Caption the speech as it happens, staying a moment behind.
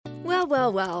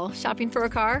Well. Shopping for a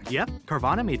car? Yep,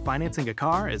 Carvana made financing a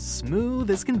car as smooth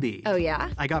as can be. Oh, yeah?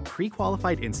 I got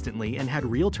pre-qualified instantly and had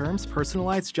real terms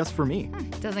personalized just for me.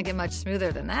 Doesn't get much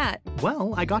smoother than that.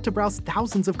 Well, I got to browse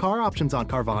thousands of car options on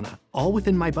Carvana, all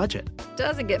within my budget.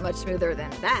 Doesn't get much smoother than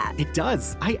that. It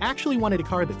does. I actually wanted a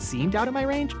car that seemed out of my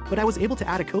range, but I was able to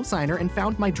add a cosigner and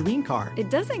found my dream car. It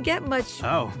doesn't get much...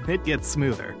 Oh, it gets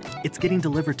smoother. It's getting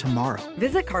delivered tomorrow.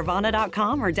 Visit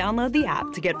Carvana.com or download the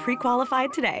app to get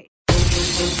pre-qualified today.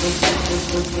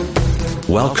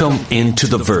 Welcome into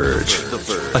The Verge,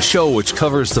 a show which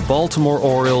covers the Baltimore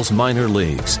Orioles minor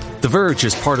leagues. The Verge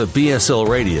is part of BSL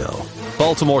Radio.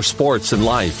 Baltimore Sports and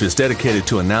Life is dedicated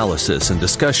to analysis and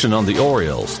discussion on the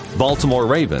Orioles, Baltimore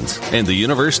Ravens, and the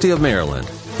University of Maryland.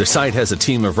 The site has a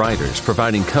team of writers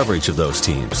providing coverage of those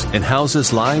teams and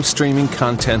houses live streaming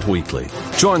content weekly.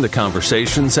 Join the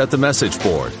conversations at the message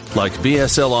board, like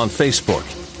BSL on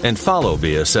Facebook, and follow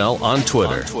BSL on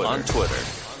Twitter.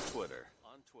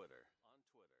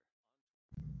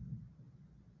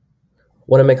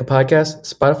 Want to make a podcast?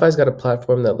 Spotify's got a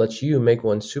platform that lets you make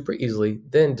one super easily,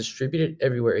 then distribute it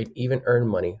everywhere and even earn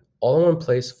money, all in one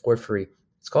place for free.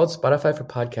 It's called Spotify for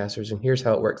Podcasters, and here's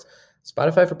how it works.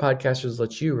 Spotify for Podcasters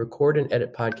lets you record and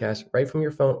edit podcasts right from your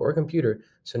phone or computer,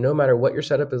 so no matter what your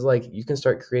setup is like, you can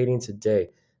start creating today.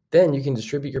 Then you can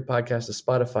distribute your podcast to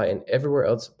Spotify and everywhere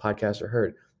else podcasts are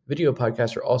heard. Video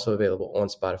podcasts are also available on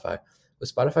Spotify.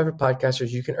 With Spotify for Podcasters,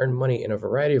 you can earn money in a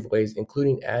variety of ways,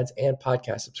 including ads and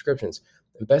podcast subscriptions.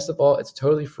 And best of all, it's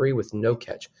totally free with no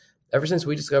catch. Ever since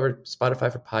we discovered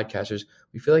Spotify for Podcasters,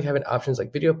 we feel like having options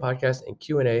like video podcasts and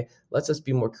Q&A lets us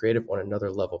be more creative on another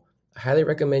level. I highly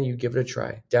recommend you give it a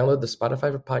try. Download the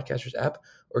Spotify for Podcasters app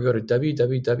or go to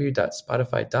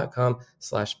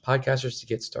www.spotify.com/podcasters to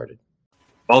get started.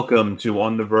 Welcome to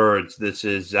On the Verge. This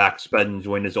is Zach Spedden,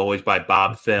 joined as always by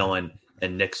Bob Phelan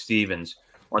and Nick Stevens.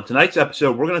 On tonight's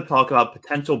episode, we're going to talk about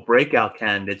potential breakout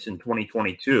candidates in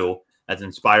 2022, as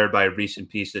inspired by a recent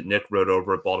piece that Nick wrote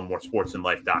over at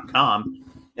BaltimoreSportsAndLife.com.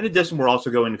 In addition, we're also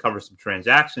going to cover some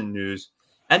transaction news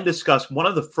and discuss one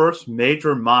of the first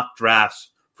major mock drafts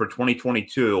for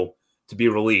 2022 to be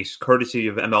released, courtesy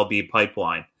of MLB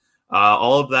Pipeline.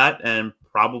 All of that and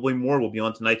probably more will be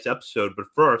on tonight's episode. But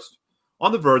first,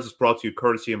 On the Verge is brought to you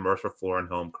courtesy of Mercer Floor and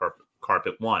Home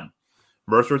Carpet One.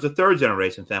 Mercer is a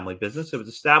third-generation family business that was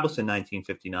established in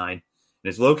 1959 and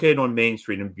is located on Main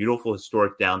Street in beautiful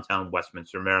historic downtown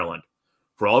Westminster, Maryland.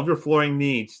 For all of your flooring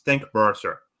needs, think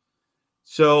Mercer.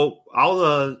 So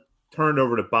I'll turn it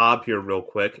over to Bob here real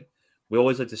quick. We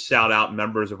always like to shout out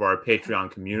members of our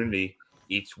Patreon community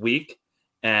each week,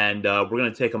 and we're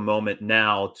going to take a moment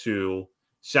now to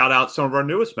shout out some of our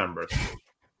newest members.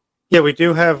 Yeah, we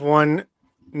do have one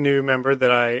new member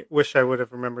that I wish I would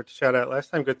have remembered to shout out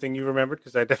last time. Good thing you remembered,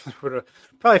 because I definitely would have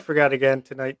probably forgot again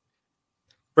tonight.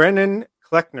 Brennan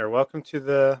Kleckner, welcome to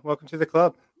the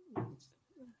club.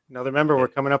 Another member. We're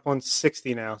coming up on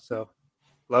 60 now, so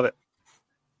love it.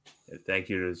 Thank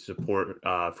you to the support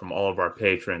from all of our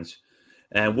patrons.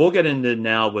 And we'll get into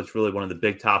now what's really one of the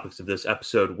big topics of this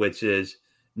episode, which is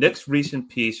Nick's recent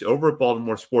piece over at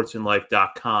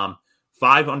BaltimoreSportsAndLife.com,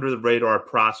 5 under-the-radar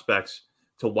prospects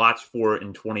to watch for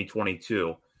in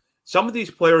 2022. Some of these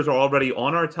players are already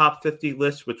on our top 50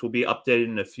 list, which will be updated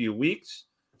in a few weeks.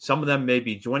 Some of them may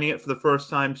be joining it for the first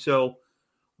time. So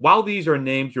while these are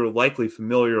names you're likely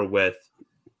familiar with,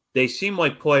 they seem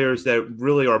like players that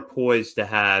really are poised to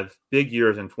have big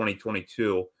years in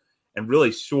 2022 and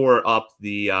really soar up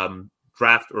the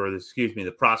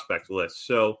the prospect list.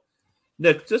 So,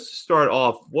 Nick, just to start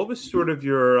off, what was sort of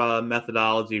your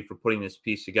methodology for putting this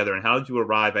piece together, and how did you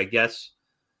arrive, I guess,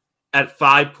 at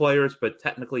 5 players, but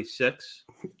technically 6?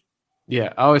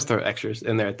 Yeah, I always throw extras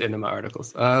in there at the end of my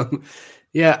articles.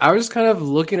 Yeah, I was just kind of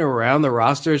looking around the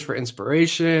rosters for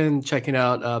inspiration, checking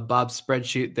out Bob's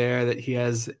spreadsheet there that he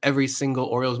has every single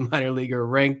Orioles minor leaguer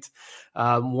ranked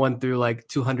 1 through like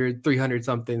 200, 300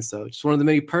 something. So just one of the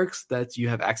many perks that you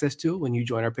have access to when you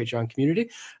join our Patreon community.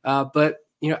 But,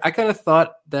 I kind of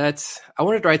thought that I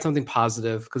wanted to write something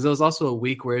positive, because it was also a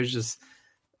week where it was just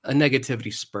a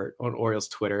negativity spurt on Orioles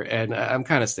Twitter, and I'm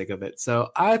kind of sick of it. So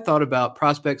I thought about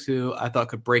prospects who I thought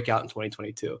could break out in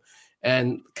 2022.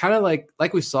 And kind of like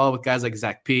we saw with guys like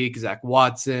Zach Peak, Zach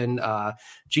Watson,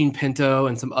 Gene Pinto,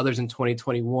 and some others in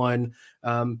 2021.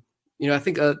 I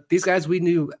think these guys we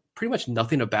knew pretty much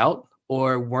nothing about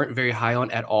or weren't very high on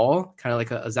at all, kind of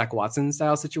like a Zach Watson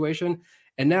style situation.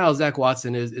 And now Zach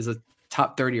Watson is a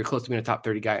top 30 or close to being a top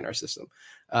 30 guy in our system.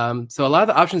 So a lot of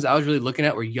the options I was really looking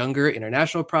at were younger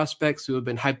international prospects who have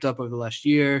been hyped up over the last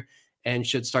year and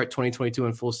should start 2022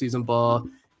 in full season ball,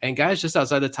 and guys just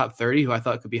outside the top 30 who I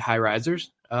thought could be high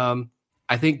risers.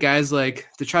 I think guys like,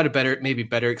 to try to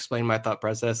better explain my thought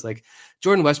process, like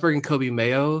Jordan Westberg and Kobe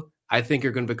Mayo, I think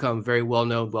are going to become very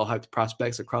well-known, well-hyped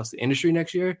prospects across the industry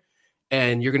next year.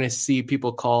 And you're going to see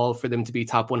people call for them to be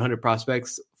top 100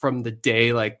 prospects from the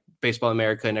day like Baseball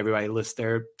America and everybody lists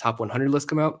their top 100 list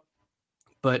come out.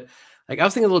 But like I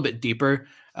was thinking a little bit deeper.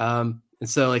 And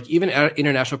so like even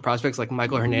international prospects like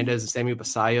Michael Hernandez and Sammy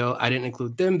Basayo, I didn't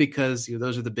include them because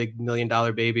those are the big $1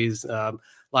 million babies. A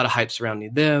lot of hype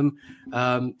surrounding them.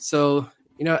 So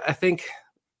I think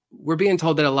we're being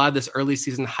told that a lot of this early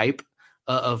season hype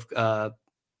of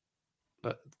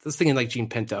this thinking like Gene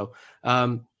Pinto.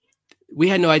 We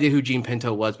had no idea who Gene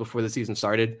Pinto was before the season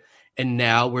started. And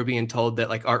now we're being told that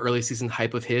like our early season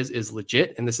hype of his is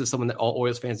legit. And this is someone that all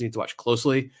Orioles fans need to watch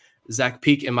closely. Zach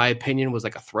Peak, in my opinion, was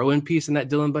like a throw-in piece in that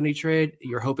Dylan Bundy trade.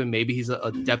 You're hoping maybe he's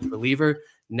a depth reliever.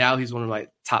 Now he's one of my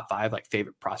top 5 like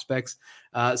favorite prospects.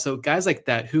 So guys like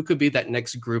that, who could be that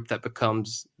next group that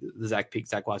becomes the Zach Peak,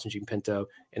 Zach Watson, Gene Pinto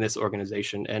in this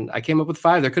organization? And I came up with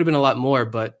 5. There could have been a lot more,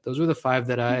 but those were the 5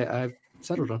 that I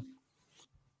settled on.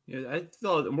 Yeah, I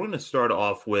thought we're going to start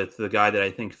off with the guy that I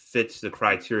think fits the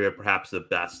criteria perhaps the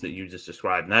best that you just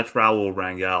described, and that's Raul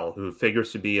Rangel, who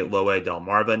figures to be at Low A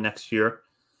Delmarva next year.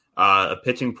 A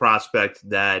pitching prospect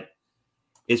that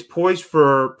is poised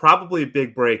for probably a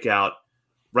big breakout.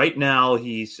 Right now,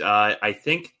 he's, I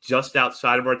think, just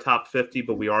outside of our top 50,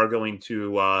 but we are going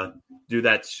to redo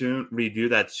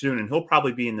that soon, and he'll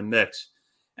probably be in the mix.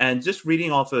 And just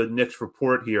reading off of Nick's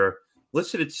report here,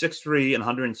 listed at 6'3" and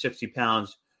 160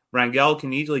 pounds, Rangel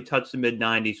can easily touch the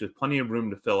mid-90s with plenty of room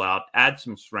to fill out, add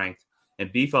some strength,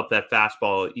 and beef up that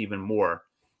fastball even more.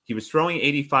 He was throwing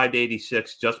 85 to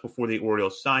 86 just before the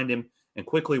Orioles signed him and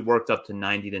quickly worked up to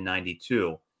 90 to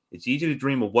 92. It's easy to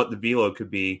dream of what the velo could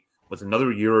be with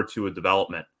another year or two of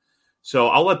development. So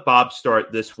I'll let Bob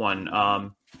start this one.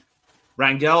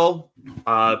 Rangel,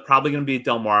 probably going to be at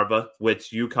Delmarva,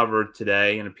 which you covered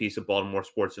today in a piece of Baltimore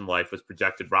Sports and Life with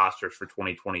projected rosters for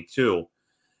 2022.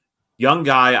 Young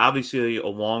guy, obviously a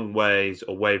long ways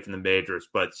away from the majors,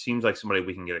 but seems like somebody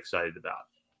we can get excited about.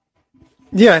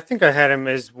 Yeah, I think I had him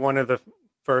as one of the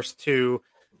first 2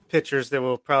 pitchers that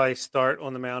will probably start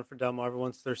on the mound for Delmarva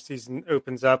once their season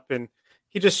opens up. And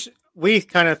we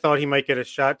kind of thought he might get a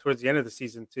shot towards the end of the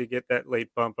season to get that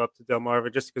late bump up to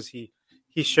Delmarva just because he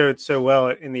showed so well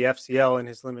in the FCL in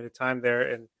his limited time there.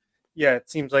 And yeah, it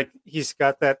seems like he's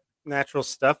got that natural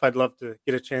stuff. I'd love to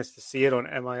get a chance to see it on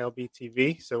MILB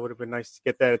TV. So it would have been nice to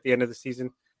get that at the end of the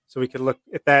season so we could look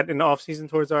at that in the off season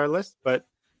towards our list. But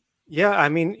yeah, I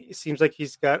mean, it seems like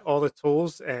he's got all the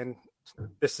tools, and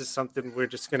this is something we're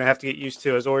just going to have to get used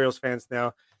to as Orioles fans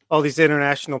now. All these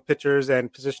international pitchers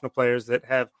and positional players that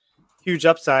have huge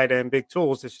upside and big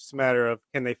tools. It's just a matter of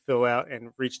can they fill out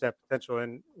and reach that potential.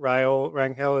 And Raul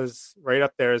Rangel is right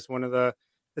up there as one of the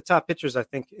top pitchers, I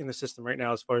think, in the system right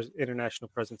now as far as international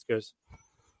presence goes.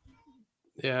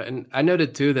 Yeah, and I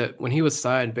noted too that when he was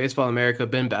signed, Baseball America,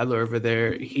 Ben Badler over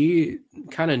there, he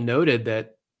kind of noted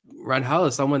that Rangel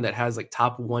is someone that has like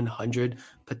top 100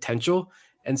 potential.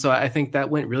 And so I think that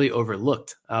went really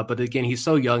overlooked. But again, he's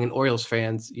so young, and Orioles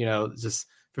fans, just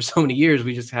for so many years,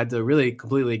 we just had to really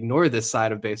completely ignore this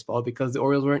side of baseball because the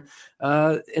Orioles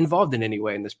weren't involved in any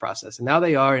way in this process. And now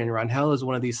they are. And Rangel is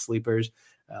one of these sleepers.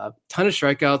 Ton of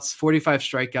strikeouts, 45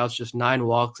 strikeouts, just 9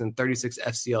 walks and 36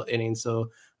 FCL innings. So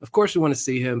of course we want to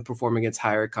see him perform against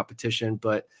higher competition,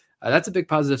 but that's a big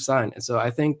positive sign. And so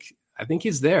I think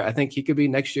he's there. I think he could be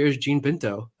next year's Gene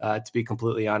Pinto, to be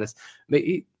completely honest.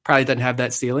 He probably doesn't have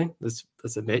that ceiling. Let's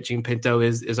admit Gene Pinto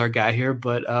is our guy here,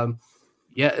 but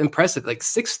yeah, impressive. Like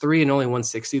 6'3" and only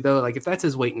 160 though. Like if that's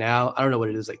his weight now, I don't know what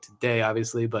it is like today,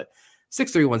 obviously, but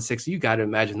 6'3", 160, you got to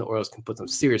imagine the Orioles can put some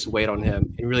serious weight on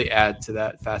him and really add to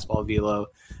that fastball velo.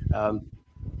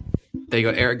 There you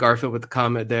go, Eric Garfield with the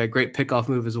comment there. Great pickoff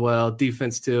move as well.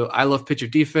 Defense too. I love pitcher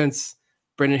defense.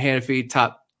 Brendan Hanafy,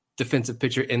 top defensive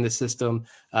pitcher in the system.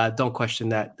 Don't question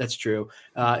that. That's true.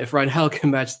 If Rangel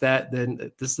can match that,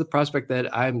 then this is the prospect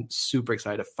that I'm super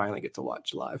excited to finally get to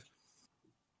watch live.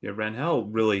 Yeah, Rangel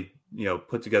really,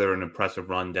 put together an impressive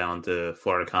run down to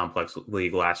Florida Complex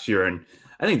League last year. And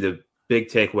I think the big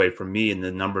takeaway for me in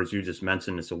the numbers you just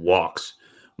mentioned is the walks.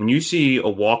 When you see a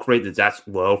walk rate that's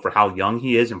low for how young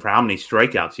he is and for how many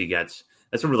strikeouts he gets,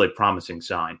 that's a really promising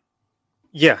sign.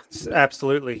 Yeah,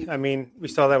 absolutely. I mean, we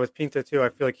saw that with Pinto too. I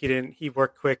feel like he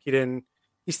worked quick.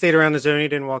 He stayed around the zone. He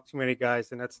didn't walk too many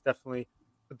guys. And that's definitely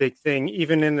a big thing.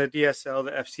 Even in the DSL,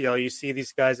 the FCL, you see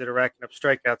these guys that are racking up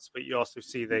strikeouts, but you also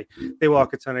see they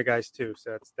walk a ton of guys too.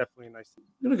 So that's definitely a nice thing.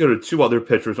 I'm going to go to 2 other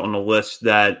pitchers on the list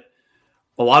that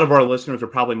a lot of our listeners are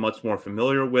probably much more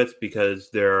familiar with because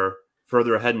they're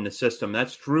further ahead in the system.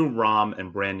 That's Drew Rom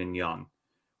and Brandon Young.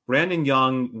 Brandon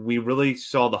Young, we really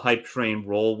saw the hype train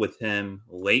roll with him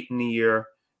late in the year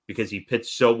because he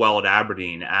pitched so well at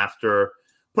Aberdeen after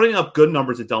putting up good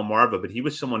numbers at Delmarva, but he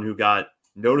was someone who got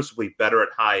noticeably better at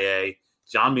high A.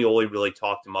 John Mioli really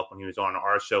talked him up when he was on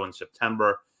our show in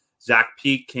September. Zach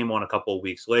Peak came on a couple of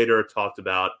weeks later, talked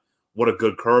about what a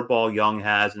good curveball Young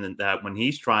has, and that when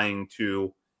he's trying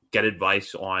to get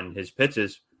advice on his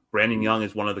pitches, Brandon Young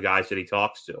is one of the guys that he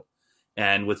talks to.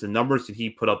 And with the numbers that he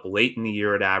put up late in the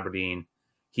year at Aberdeen,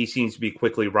 he seems to be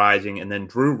quickly rising. And then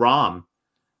Drew Rom,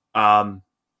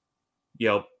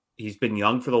 he's been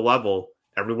young for the level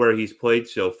everywhere he's played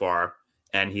so far,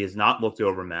 and he has not looked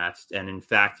overmatched. And in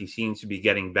fact, he seems to be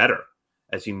getting better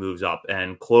as he moves up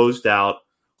and closed out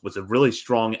with a really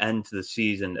strong end to the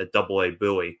season at Double-A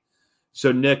Bowie.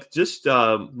 So, Nick, just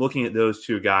looking at those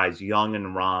two guys, Young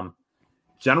and Rom,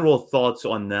 general thoughts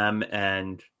on them,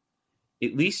 and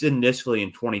at least initially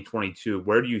in 2022,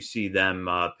 where do you see them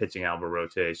pitching out of a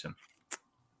rotation?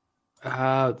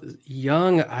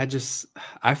 Young,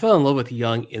 I fell in love with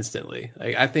Young instantly.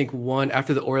 I think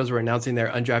after the Orioles were announcing their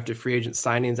undrafted free agent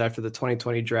signings after the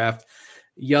 2020 draft,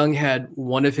 Young had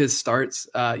one of his starts.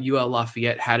 UL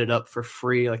Lafayette had it up for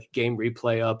free, like a game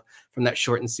replay up from that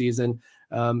shortened season.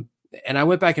 And I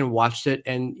went back and watched it.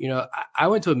 And, I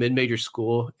went to a mid-major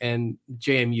school, and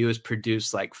JMU has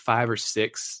produced like 5 or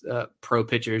 6 pro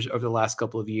pitchers over the last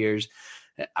couple of years.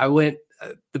 The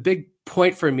big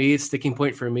sticking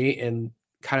point for me, and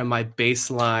kind of my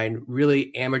baseline,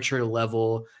 really amateur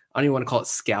level, I don't even want to call it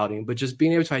scouting, but just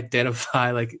being able to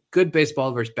identify like good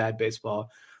baseball versus bad baseball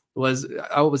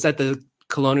I was at the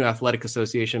Colonial Athletic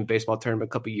Association baseball tournament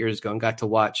a couple of years ago and got to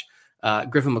watch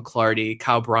Griffin McClarty,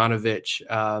 Kyle Bronovich,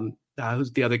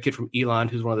 who's the other kid from Elon,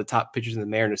 who's one of the top pitchers in the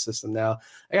Mariners system now.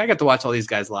 I got to watch all these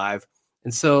guys live.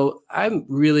 And so I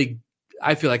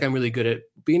feel like I'm really good at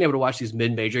being able to watch these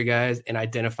mid-major guys and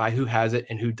identify who has it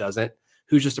and who doesn't,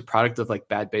 who's just a product of like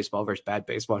bad baseball versus bad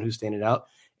baseball and who's standing out.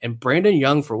 And Brandon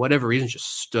Young, for whatever reason,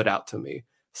 just stood out to me.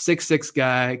 6'6"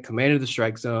 guy, commanded the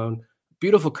strike zone,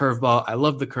 beautiful curveball. I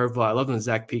love the curveball. I love when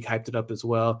Zach Peak hyped it up as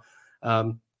well.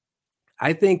 I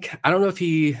don't know if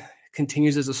he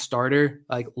continues as a starter,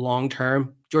 like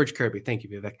long-term. George Kirby, thank you,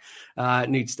 Vivek.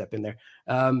 Need to step in there.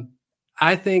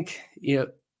 I think,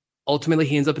 ultimately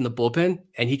he ends up in the bullpen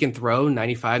and he can throw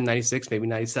 95, 96, maybe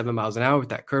 97 miles an hour with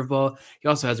that curveball. He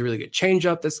also has a really good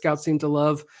changeup that scouts seem to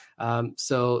love.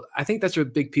 So I think that's a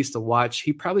big piece to watch.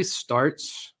 He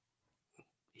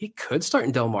could start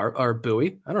in Delmar or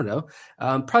Bowie. I don't know.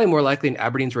 Probably more likely in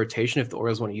Aberdeen's rotation if the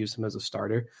Orioles want to use him as a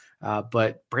starter.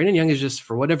 But Brandon Young is just,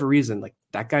 for whatever reason, like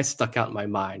that guy stuck out in my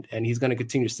mind, and he's going to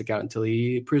continue to stick out until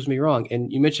he proves me wrong.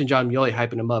 And you mentioned John Mioli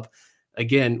hyping him up.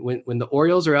 Again, when the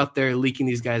Orioles are out there leaking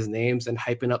these guys' names and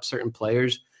hyping up certain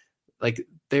players, like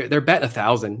they're betting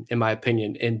 1,000, in my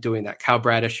opinion, in doing that. Kyle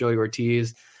Bradish, Joey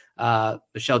Ortiz,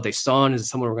 Michelle Deson is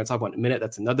someone we're going to talk about in a minute.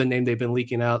 That's another name they've been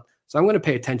leaking out. So I'm going to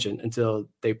pay attention until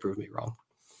they prove me wrong.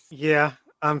 Yeah,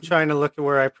 I'm trying to look at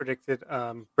where I predicted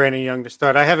Brandon Young to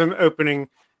start. I have him opening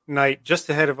night just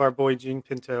ahead of our boy Gene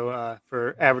Pinto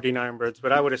for Aberdeen Ironbirds,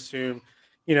 but I would assume,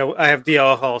 I have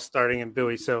DL Hall starting in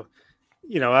Bowie. So,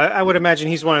 I would imagine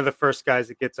he's one of the first guys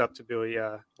that gets up to Bowie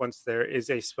once there is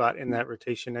a spot in that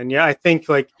rotation. And yeah, I think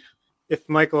like if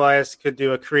Mike Elias could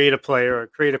do a create a player or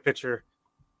create a pitcher,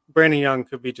 Brandon Young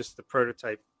could be just the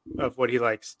prototype of what he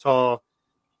likes. Tall,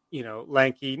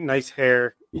 lanky, nice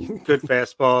hair, good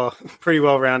fastball, pretty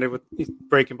well rounded with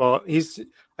breaking ball.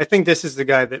 I think this is the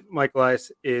guy that Mike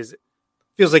Elias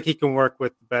feels like he can work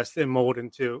with the best and mold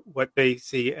into what they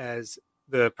see as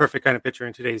the perfect kind of pitcher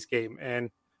in today's game.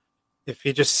 And if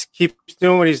he just keeps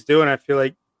doing what he's doing, I feel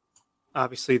like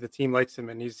obviously the team likes him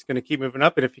and he's going to keep moving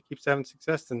up. And if he keeps having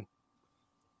success, then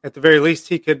at the very least,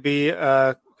 he could be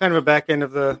kind of a back end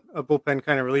of a bullpen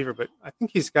kind of reliever. But I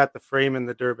think he's got the frame and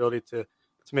the durability to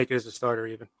make it as a starter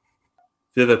even.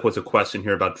 Vivek was a question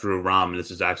here about Drew Rom, and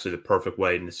this is actually the perfect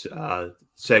way to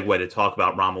segue to talk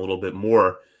about Rom a little bit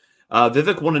more.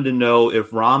 Vivek wanted to know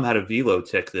if Rom had a velo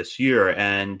tick this year,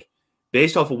 and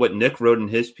based off of what Nick wrote in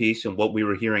his piece and what we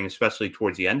were hearing, especially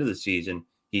towards the end of the season,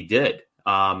 he did.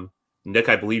 Nick,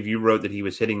 I believe you wrote that he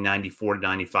was hitting 94 to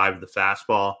 95 of the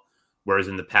fastball, whereas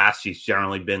in the past he's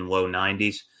generally been low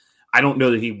 90s. I don't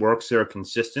know that he works there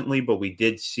consistently, but we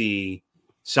did see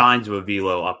signs of a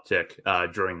velo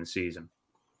uptick during the season.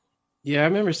 Yeah, I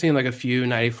remember seeing like a few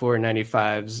 94 and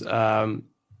 95s.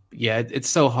 It's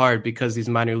so hard because these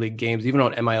minor league games, even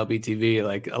on MILB TV,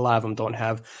 like a lot of them don't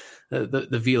have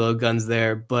the velo guns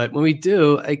there. But when we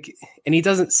do, like, and he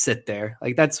doesn't sit there,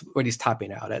 like that's what he's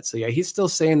topping out at. So yeah, he's still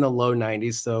saying the low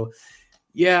 90s. So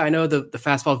Yeah, I know the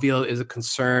fastball velo is a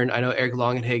concern. I know Eric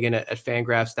Longenhagen at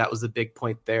Fangraphs, that was the big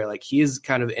point there. Like, he is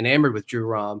kind of enamored with Drew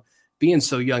Rom being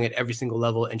so young at every single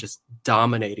level and just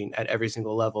dominating at every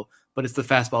single level. But it's the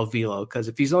fastball velo, because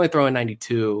if he's only throwing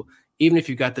 92, even if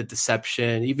you got the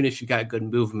deception, even if you got good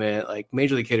movement, like,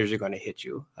 major league hitters are going to hit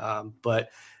you. But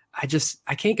I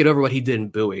can't get over what he did in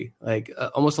Bowie. Like,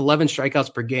 almost 11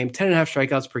 strikeouts per game, 10 and a half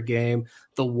strikeouts per game.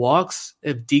 The walks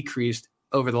have decreased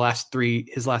over his last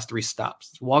three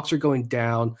stops. Walks are going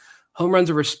down. Home runs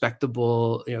are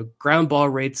respectable. Ground ball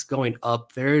rates going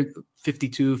up. They're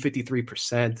 52,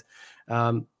 53%.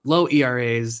 Low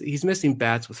ERAs. He's missing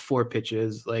bats with 4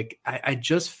 pitches. Like, I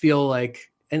just feel like,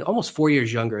 and almost 4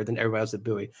 years younger than everybody else at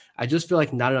Bowie, I just feel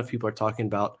like not enough people are talking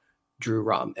about Drew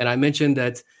Rom. And I mentioned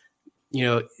that,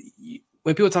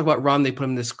 when people talk about Rom, they put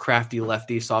him in this crafty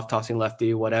lefty, soft tossing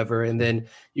lefty, whatever. And then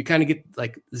you kind of get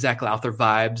like Zach Lowther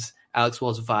vibes, Alex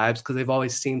Wells vibes, because they've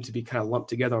always seemed to be kind of lumped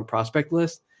together on prospect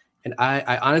lists. And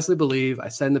I honestly believe, I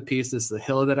said in the piece, this is the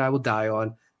hill that I will die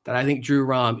on, that I think Drew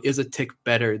Rom is a tick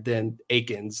better than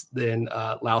Akins, than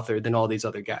Lowther, than all these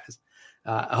other guys.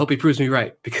 I hope he proves me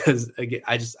right, because again,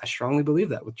 I strongly believe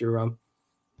that with Drew Rom.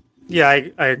 Yeah,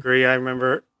 I agree. I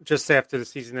remember just after the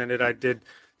season ended, I did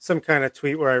some kind of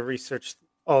tweet where I researched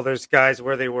all those guys,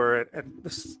 where they were at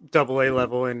this AA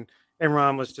level, and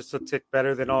Rom was just a tick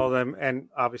better than all of them. And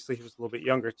obviously he was a little bit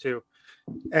younger too.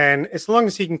 And as long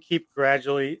as he can keep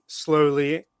gradually,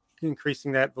 slowly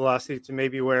increasing that velocity to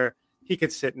maybe where he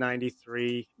could sit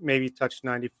 93, maybe touch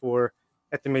 94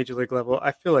 at the major league level,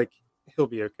 I feel like he'll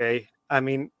be okay. I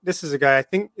mean, this is a guy, I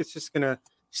think it's just going to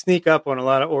sneak up on a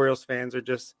lot of Orioles fans, or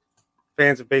just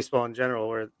fans of baseball in general,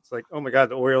 where it's like, oh my God,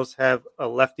 the Orioles have a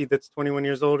lefty that's 21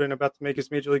 years old and about to make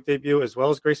his major league debut, as well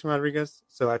as Grayson Rodriguez.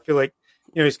 So I feel like,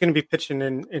 he's going to be pitching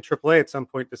in AAA at some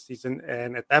point this season.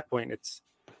 And at that point,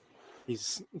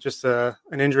 he's just an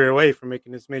injury away from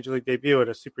making his major league debut at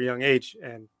a super young age.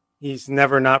 And he's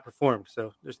never not performed.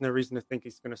 So there's no reason to think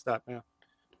he's going to stop now.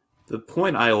 The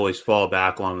point I always fall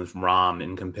back on with Rom,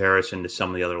 in comparison to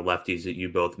some of the other lefties that you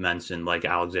both mentioned, like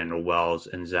Alexander Wells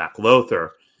and Zach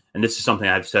Lowther, and this is something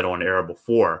I've said on air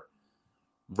before,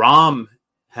 Rom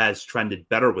has trended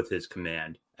better with his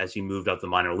command as he moved up the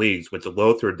minor leagues, which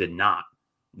Lowther did not.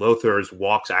 Lowther's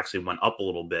walks actually went up a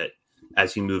little bit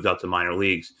as he moved up to minor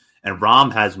leagues. And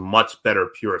Rom has much better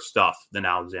pure stuff than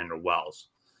Alexander Wells.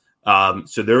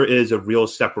 So there is a real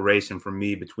separation for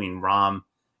me between Rom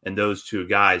and those two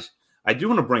guys. I do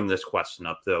want to bring this question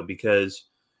up, though, because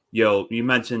you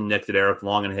mentioned, Nick, that Eric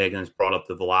Longenhagen has brought up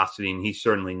the velocity, and he's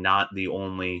certainly not the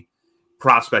only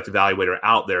prospect evaluator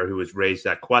out there who has raised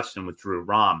that question with Drew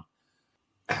Rom.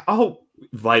 How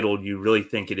vital do you really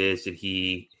think it is that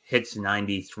he hits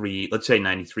 93, let's say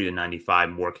 93 to 95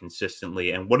 more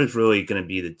consistently? And what is really going to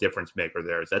be the difference maker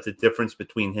there? Is that the difference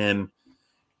between him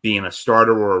being a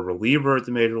starter or a reliever at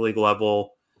the major league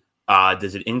level?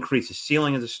 Does it increase his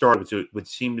ceiling as a starter, which it would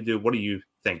seem to do? What do you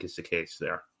think is the case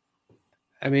there?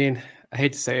 I mean, I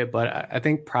hate to say it, but I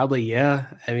think probably, yeah.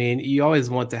 I mean, you always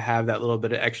want to have that little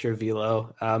bit of extra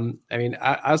velo. I mean,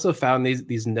 I also found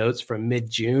these notes from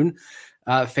mid-June.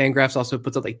 Fangraphs also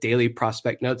puts up like daily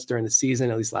prospect notes during the season.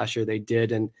 At least last year they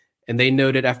did. And they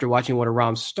noted, after watching one of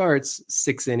Rom's starts,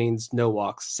 6 innings, no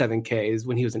walks, 7 Ks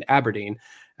when he was in Aberdeen.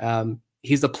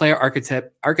 He's the player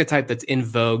archetype that's in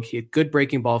vogue. He had good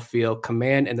breaking ball feel,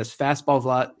 command, and his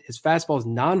fastball's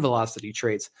non-velocity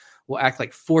traits will act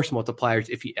like force multipliers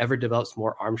if he ever develops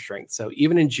more arm strength. So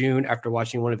even in June, after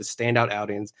watching one of his standout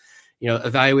outings,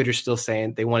 evaluators still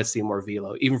saying they want to see more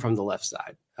velo, even from the left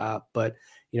side. But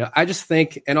I just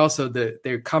think, and also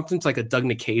their competence, like a Doug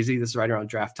Nikhazy, this is right around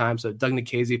draft time. So Doug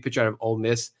Nikhazy, pitcher out of Ole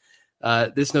Miss,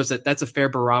 this knows that that's a fair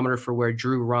barometer for where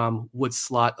Drew Rom would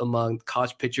slot among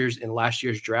college pitchers in last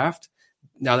year's draft.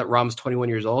 Now that Rom's 21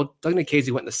 years old, Doug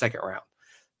Nikhazy went in the second round.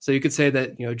 So you could say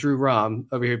that, Drew Rom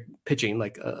over here pitching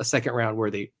like a second round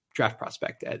worthy draft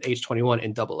prospect at age 21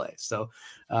 in AA. So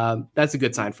that's a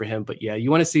good sign for him. But yeah,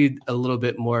 you want to see a little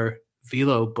bit more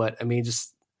velo, but I mean,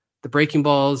 just the breaking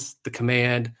balls, the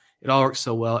command, it all works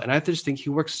so well. And I just think he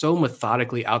works so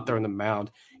methodically out there on the mound.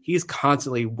 He's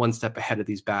constantly one step ahead of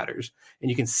these batters,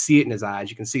 and you can see it in his eyes.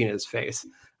 You can see it in his face.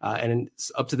 And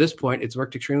up to this point, it's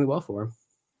worked extremely well for him.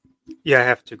 Yeah, I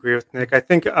have to agree with Nick. I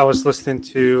think I was listening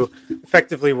to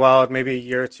Effectively Wild maybe a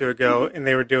year or two ago, and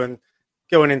they were going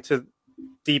into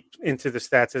deep into the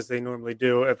stats as they normally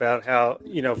do about how,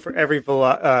 for every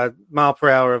mile per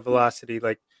hour of velocity,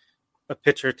 like a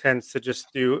pitcher tends to just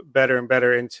do better and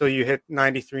better until you hit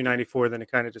 93, 94, then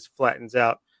it kind of just flattens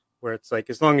out, where it's like,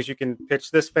 as long as you can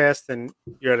pitch this fast, then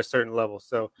you're at a certain level.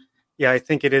 So, yeah, I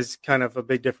think it is kind of a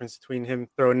big difference between him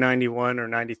throwing 91 or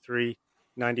 93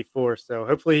 94. So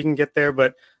hopefully he can get there.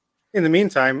 But in the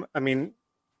meantime, I mean,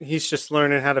 he's just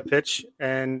learning how to pitch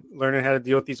and learning how to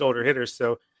deal with these older hitters.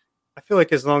 So I feel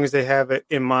like as long as they have it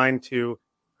in mind to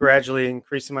gradually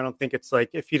increase him, I don't think it's like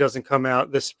if he doesn't come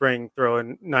out this spring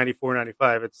throwing 94,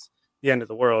 95, it's the end of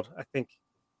the world. I think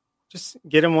just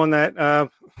get him on that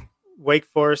Wake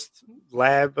Forest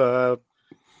lab,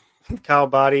 Kyle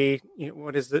Body,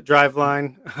 what is the drive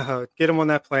line? Get him on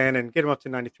that plan and get him up to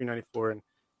 93, 94, and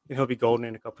he'll be golden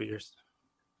in a couple of years.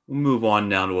 We'll move on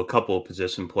now to a couple of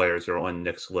position players that are on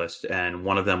Nick's list, and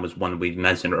one of them was one we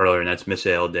mentioned earlier, and that's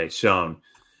Misael Deson.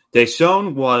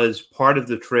 Deson was part of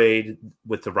the trade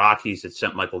with the Rockies that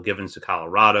sent Michael Givens to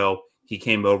Colorado. He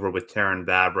came over with Taron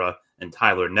Vavra and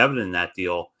Tyler Nevin in that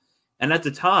deal. And at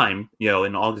the time,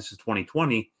 in August of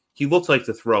 2020, he looked like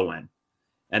the throw-in.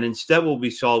 And instead what we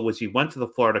saw was he went to the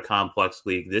Florida Complex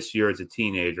League this year as a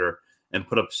teenager and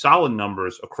put up solid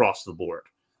numbers across the board.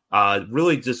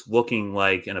 Really just looking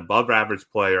like an above-average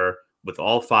player with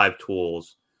all 5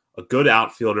 tools, a good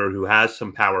outfielder who has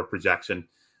some power projection.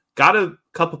 Got a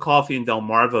cup of coffee in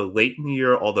Delmarva late in the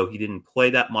year, although he didn't play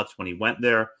that much when he went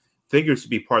there. Figures to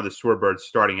be part of the Shorebirds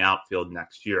starting outfield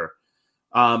next year.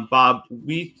 Bob,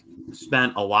 we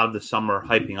spent a lot of the summer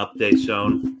hyping up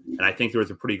Deson, and I think there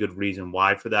was a pretty good reason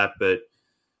why for that, but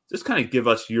just kind of give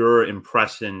us your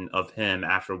impression of him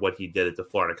after what he did at the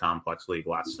Florida Complex League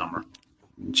last summer.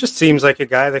 Just seems like a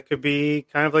guy that could be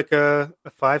kind of like a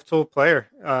 5-tool player.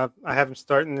 I have him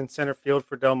starting in center field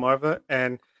for Delmarva,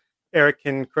 and Eric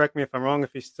can correct me if I'm wrong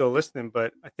if he's still listening,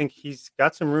 but I think he's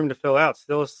got some room to fill out.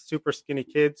 Still a super skinny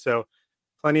kid, so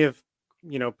plenty of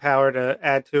power to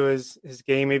add to his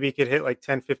game. Maybe he could hit like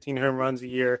 10, 15 home runs a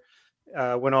year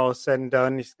when all is said and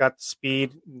done. He's got the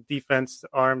speed, defense,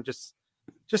 arm. Just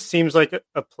seems like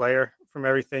a player from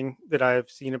everything that I've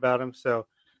seen about him. So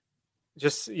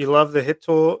just you love the hit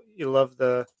tool. You love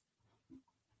the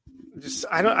just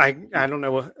I don't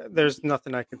know. There's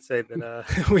nothing I can say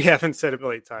that we haven't said a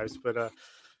million times, but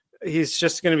he's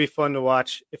just going to be fun to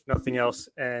watch if nothing else.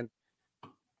 And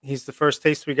he's the first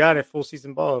taste we got at full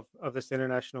season ball of this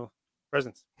international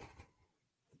presence.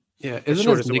 Yeah, isn't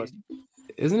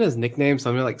his nickname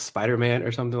something like Spider-Man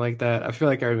or something like that? I feel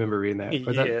like I remember reading that.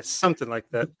 Yeah, something like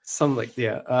that. So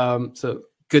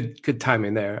good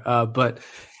timing there. But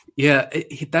yeah,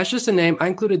 that's just a name. I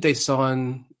included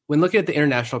Deson when looking at the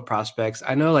international prospects.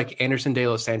 I know like Anderson De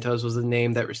Los Santos was a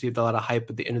name that received a lot of hype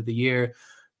at the end of the year,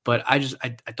 but I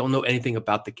don't know anything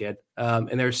about the kid.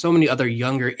 And there are so many other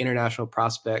younger international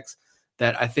prospects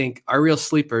that I think are real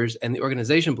sleepers, and the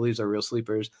organization believes are real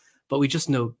sleepers, but we just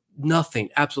know nothing,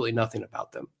 absolutely nothing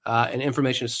about them. And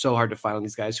information is so hard to find on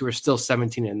these guys who are still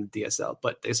 17 in the DSL.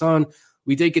 But Deson,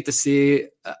 we did get to see.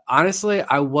 Honestly,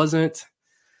 I wasn't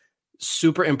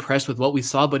super impressed with what we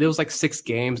saw, but it was like 6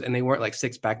 games, and they weren't like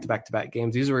 6 back-to-back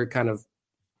games. These were kind of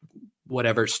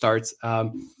whatever starts.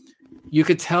 You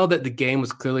could tell that the game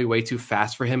was clearly way too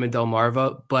fast for him in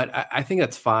Delmarva, but I think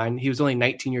that's fine. He was only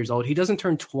 19 years old. He doesn't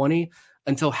turn 20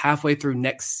 until halfway through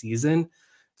next season.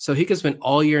 So he could spend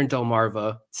all year in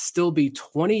Delmarva, still be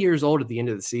 20 years old at the end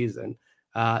of the season.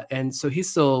 And so he's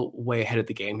still way ahead of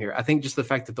the game here. I think just the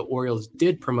fact that the Orioles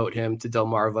did promote him to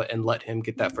Delmarva and let him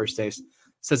get that first taste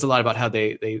says a lot about how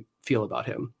they feel about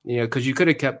him. Because you could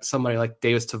have kept somebody like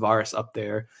Davis Tavares up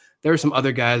there. There were some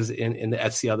other guys in the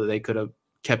FCL that they could have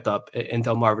kept up in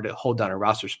Delmarva to hold down a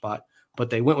roster spot, but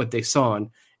they went with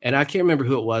Deson, and I can't remember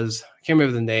who it was. I can't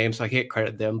remember the name, so I can't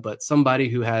credit them, but somebody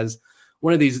who has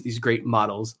one of these great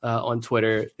models on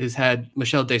Twitter has had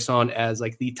Michel Deson as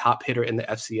like the top hitter in the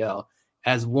FCL,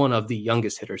 as one of the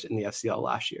youngest hitters in the FCL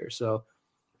last year. So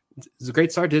it's a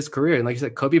great start to his career. And like you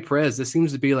said, Kobe Perez, this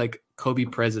seems to be like Kobe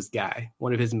Perez's guy,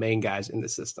 one of his main guys in the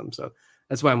system. So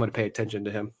that's why I'm going to pay attention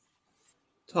to him.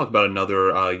 Talk about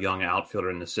another young outfielder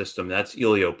in the system. That's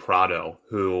Elio Prado,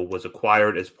 who was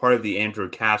acquired as part of the Andrew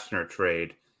Kastner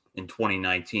trade in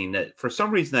 2019. That for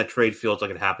some reason that trade feels like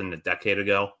it happened a decade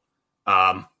ago.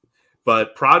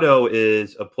 But Prado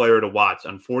is a player to watch.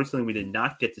 Unfortunately, we did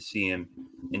not get to see him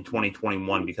in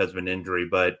 2021 because of an injury.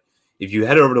 But if you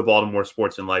head over to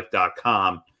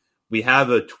BaltimoreSportsAndLife.com, we have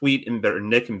a tweet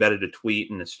Nick embedded a tweet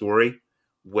in the story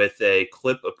with a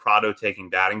clip of Prado taking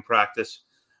batting practice.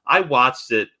 I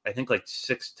watched it, I think, like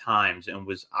 6 times and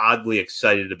was oddly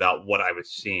excited about what I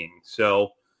was seeing. So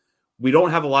we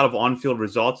don't have a lot of on-field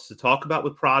results to talk about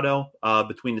with Prado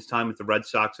between his time with the Red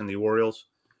Sox and the Orioles.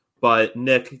 But,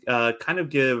 Nick, kind of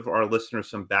give our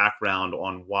listeners some background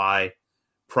on why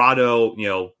Prado,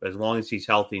 as long as he's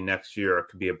healthy next year,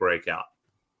 could be a breakout.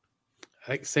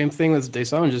 Same thing with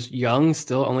Deson, just young,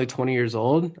 still only 20 years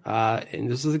old. And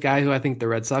this is a guy who I think the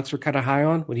Red Sox were kind of high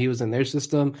on when he was in their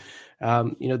system.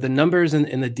 The numbers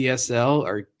in the DSL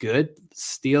are good.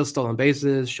 Steals, stolen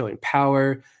bases, showing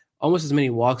power, almost as many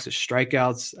walks as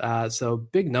strikeouts. So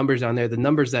big numbers down there. The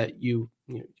numbers that you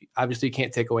obviously you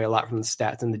can't take away a lot from the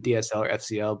stats in the DSL or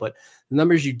FCL, but the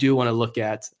numbers you do want to look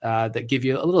at that give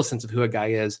you a little sense of who a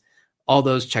guy is, all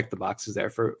those check the boxes there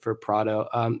for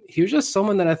Prado. He was just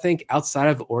someone that I think outside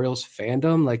of Orioles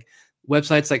fandom, like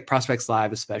websites like Prospects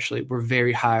Live especially, were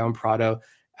very high on Prado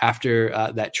after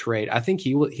that trade. I think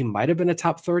he might have been a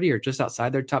top 30 or just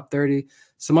outside their top 30.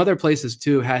 Some other places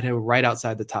too had him right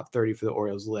outside the top 30 for the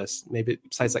Orioles list, maybe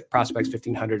sites like Prospects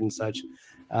 1500 and such,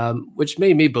 which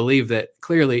made me believe that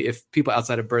clearly if people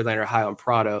outside of Birdland are high on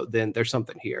Prado, then there's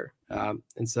something here.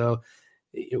 And so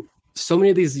so many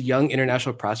of these young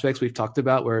international prospects we've talked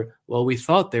about where, well, we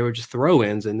thought they were just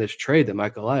throw-ins in this trade that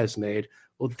Mike Elias made.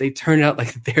 Well, they turned out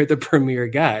like they're the premier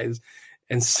guys.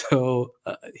 And so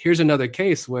here's another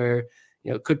case where,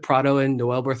 could Prado and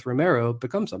Noel Berth Romero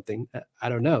become something? I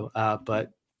don't know.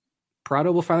 But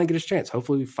Prado will finally get his chance.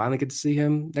 Hopefully we finally get to see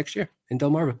him next year in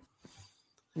Delmarva.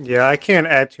 Yeah, I can't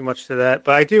add too much to that,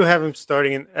 but I do have him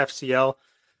starting in FCL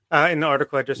in the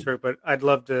article I just heard, but I'd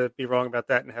love to be wrong about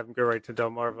that and have him go right to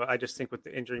Delmarva. I just think with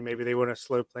the injury, maybe they want to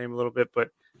slow play him a little bit, but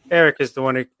Eric is the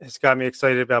one who has got me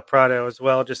excited about Prado as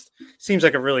well. Just seems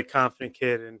like a really confident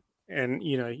kid, and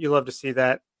you love to see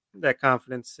that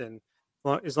confidence, and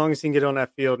as long as he can get on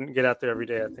that field and get out there every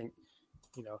day, I think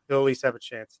he'll at least have a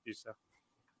chance to do so.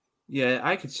 Yeah,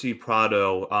 I could see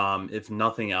Prado, if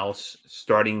nothing else,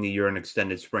 starting the year in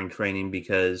extended spring training,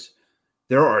 because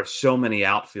there are so many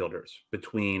outfielders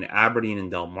between Aberdeen and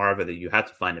Delmarva that you have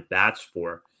to find at bats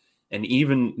for. And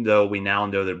even though we now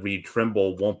know that Reed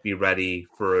Trimble won't be ready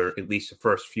for at least the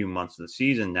first few months of the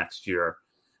season next year,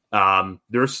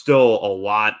 there's still a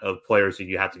lot of players that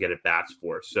you have to get at bats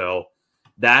for. So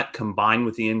that combined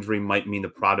with the injury might mean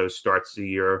that Prado starts the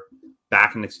year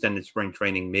back in extended spring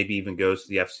training, maybe even goes to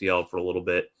the FCL for a little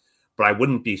bit. But I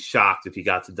wouldn't be shocked if he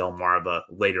got to Delmarva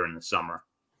later in the summer.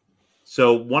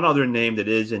 So one other name that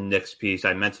is in Nick's piece,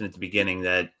 I mentioned at the beginning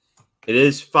that it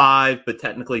is 5, but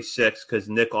technically 6, because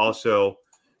Nick also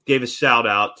gave a shout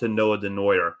out to Noah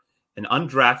DeNoyer, an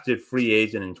undrafted free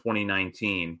agent in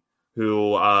 2019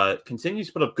 who continues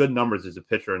to put up good numbers as a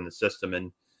pitcher in the system.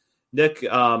 And Nick,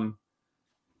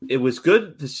 it was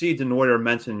good to see DeNoyer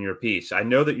mentioned in your piece. I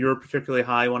know that you're particularly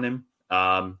high on him.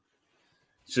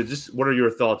 So just what are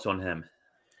your thoughts on him?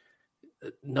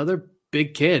 Another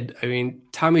big kid. I mean,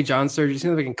 Tommy John surgery,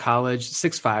 seemed like in college,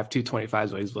 6'5", 225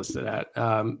 is what he's listed at.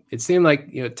 It seemed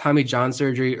like, Tommy John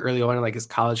surgery early on in like his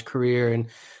college career, and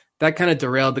that kind of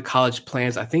derailed the college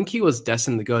plans. I think he was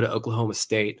destined to go to Oklahoma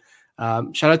State.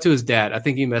 Shout out to his dad. I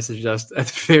think he messaged us at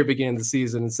the very beginning of the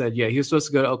season and said, yeah, he was supposed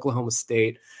to go to Oklahoma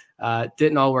State.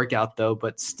 Didn't all work out though,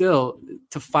 but still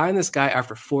to find this guy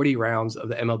after 40 rounds of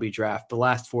the MLB draft, the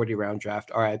last 40 round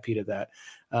draft, RIP to that.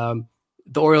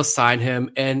 The Orioles signed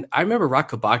him, and I remember Rock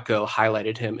Kabatko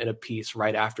highlighted him in a piece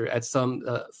right after at some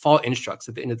fall instructs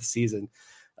at the end of the season.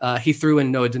 He threw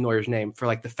in Noah DeNoyer's name for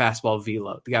like the fastball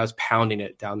velo. The guy was pounding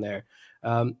it down there.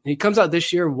 He comes out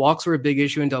this year. Walks were a big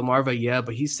issue in Delmarva, yeah,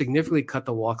 but he significantly cut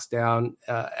the walks down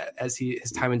as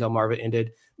his time in Delmarva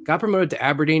ended. Got promoted to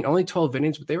Aberdeen, only 12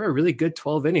 innings, but they were a really good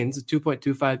 12 innings, a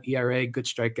 2.25 ERA, good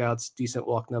strikeouts, decent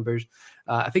walk numbers.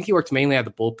 I think he worked mainly out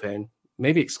of the bullpen,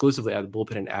 maybe exclusively out of the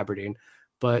bullpen in Aberdeen.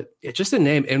 But it's just a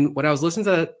name. And when I was listening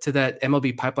to that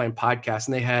MLB Pipeline podcast,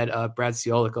 and they had Brad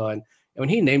Ciolek on, and when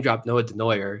he name dropped Noah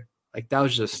DeNoyer, like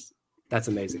that's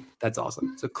amazing. That's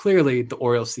awesome. So clearly the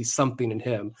Orioles see something in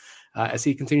him as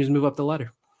he continues to move up the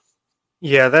ladder.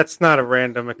 Yeah, that's not a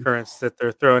random occurrence that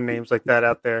they're throwing names like that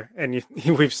out there. And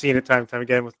we've seen it time and time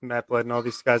again with Matt Blood and all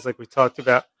these guys like we talked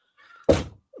about.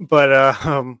 But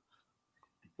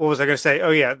what was I going to say?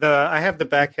 Oh, yeah, I have the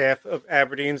back half of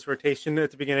Aberdeen's rotation at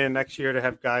the beginning of next year to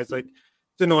have guys like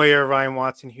DeNoyer, Ryan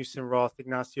Watson, Houston Roth,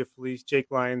 Ignacio Feliz,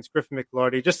 Jake Lyons, Griffin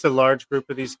McLarty, just a large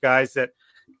group of these guys that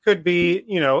could be,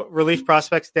 relief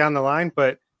prospects down the line.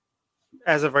 But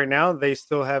as of right now, they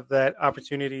still have that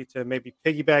opportunity to maybe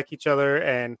piggyback each other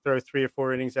and throw 3 or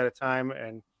 4 innings at a time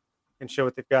and show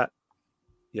what they've got.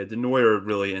 Yeah, DeNoyer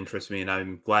really interests me, and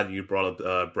I'm glad that you brought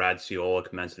up Brad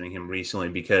Ciolek, mentioning him recently,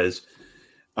 because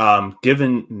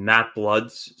given Matt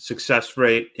Blood's success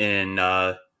rate in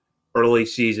early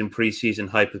season, preseason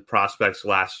hype with prospects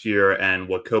last year, and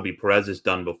what Kobe Perez has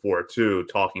done before too,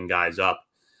 talking guys up,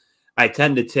 I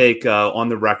tend to take on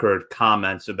the record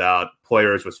comments about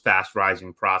players with fast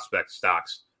rising prospect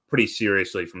stocks pretty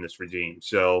seriously from this regime.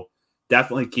 So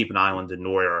definitely keep an eye on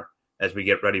DeNoyer as we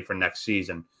get ready for next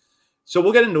season. So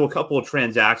we'll get into a couple of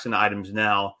transaction items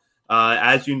now.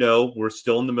 As you know, we're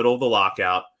still in the middle of the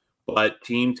lockout, but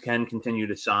teams can continue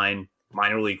to sign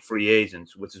minor league free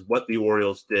agents, which is what the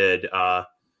Orioles did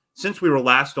since we were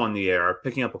last on the air,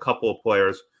 picking up a couple of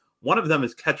players. One of them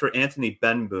is catcher Anthony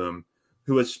Benboom,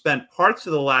 who has spent parts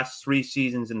of the last 3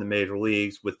 seasons in the major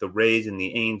leagues with the Rays and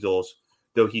the Angels,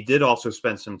 though he did also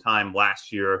spend some time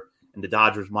last year in the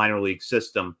Dodgers minor league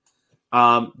system.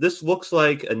 This looks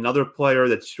like another player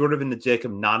that's sort of in the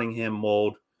Jacob Nottingham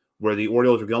mold, where the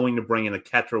Orioles are going to bring in a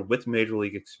catcher with major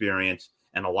league experience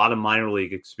and a lot of minor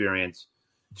league experience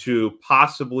to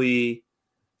possibly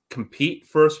compete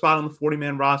for a spot on the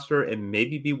 40-man roster and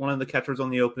maybe be one of the catchers on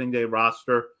the opening day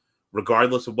roster,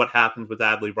 regardless of what happens with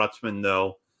Adley Rutschman,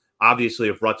 though. Obviously,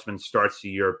 if Rutschman starts the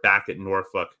year back at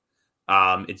Norfolk,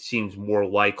 it seems more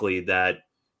likely that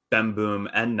Benboom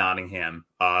and Nottingham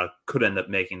could end up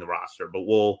making the roster. But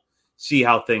we'll see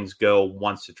how things go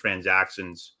once the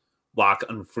transactions lock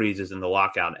unfreezes and the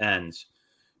lockout ends.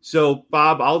 So,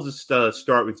 Bob, I'll just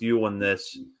start with you on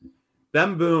this.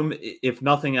 Benboom, if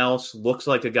nothing else, looks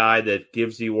like a guy that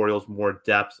gives the Orioles more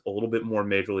depth, a little bit more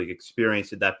major league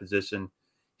experience at that position.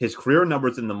 His career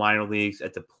numbers in the minor leagues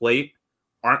at the plate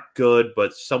aren't good,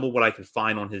 but some of what I could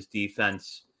find on his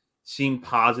defense seem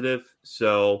positive.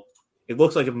 So it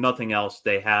looks like, if nothing else,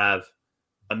 they have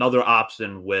another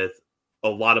option with a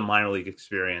lot of minor league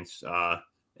experience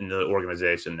in the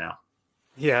organization now.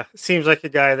 Yeah, seems like a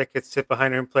guy that could sit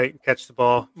behind home plate and catch the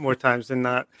ball more times than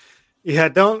not. Yeah,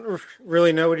 don't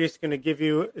really know what he's going to give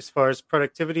you as far as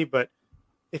productivity, but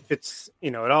if it's,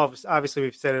 it all, obviously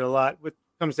we've said it a lot, it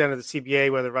comes down to the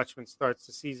CBA, whether Rutschman starts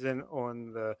the season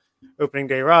on the opening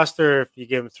day roster, if you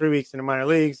give him 3 weeks in the minor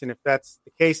leagues, and if that's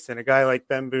the case, then a guy like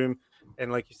Benboom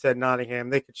and, like you said, Nottingham,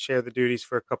 they could share the duties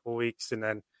for a couple of weeks, and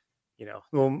then,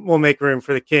 we'll make room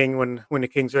for the king when the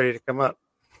king's ready to come up.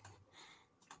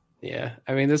 Yeah,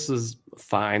 I mean, this was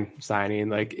fine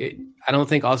signing. I don't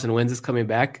think Austin Wynns is coming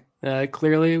back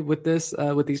clearly with this,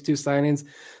 with these 2 signings,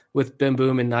 with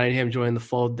Benboom and Nottingham joining the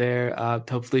fold there to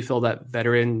hopefully fill that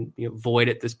veteran void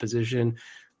at this position.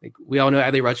 We all know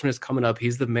Adley Rutschman is coming up.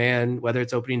 He's the man, whether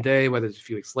it's opening day, whether it's a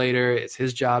few weeks later, it's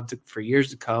his job for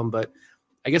years to come. But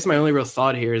I guess my only real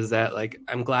thought here is that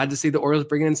I'm glad to see the Orioles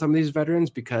bringing in some of these veterans,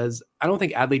 because I don't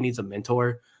think Adley needs a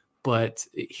mentor, but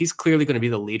he's clearly going to be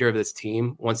the leader of this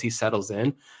team once he settles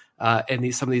in.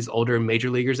 And some of these older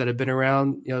major leaguers that have been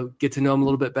around, get to know him a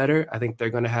little bit better. I think they're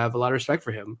going to have a lot of respect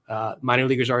for him. Minor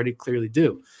leaguers already clearly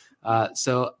do.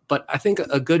 But I think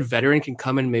a good veteran can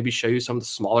come and maybe show you some of the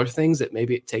smaller things that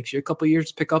maybe it takes you a couple of years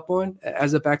to pick up on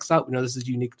as a backstop. We know this is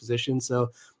a unique position. So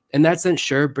in that sense,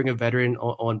 sure, bring a veteran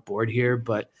on board here.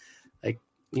 But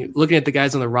looking at the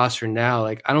guys on the roster now,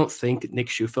 I don't think Nick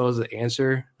Schufo is the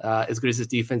answer. As good as his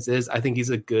defense is, I think he's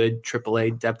a good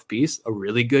AAA depth piece, a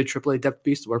really good AAA depth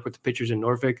piece to work with the pitchers in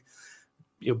Norfolk.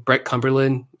 Brett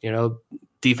Cumberland,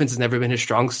 defense has never been his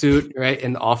strong suit, right?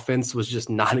 And the offense was just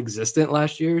non-existent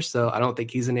last year. So I don't think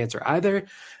he's an answer either.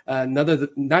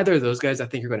 Neither of those guys, I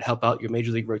think, are going to help out your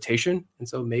major league rotation. And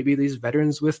so maybe these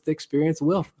veterans with the experience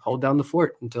will hold down the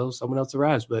fort until someone else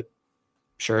arrives. But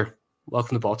sure,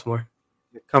 welcome to Baltimore.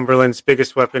 Cumberland's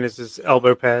biggest weapon is his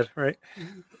elbow pad, right?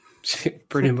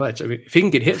 Pretty much. I mean, if he can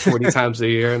get hit 40 times a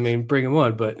year, bring him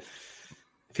on. But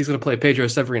if he's going to play Pedro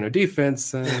Severino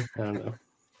defense, I don't know.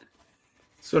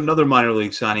 So another minor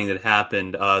league signing that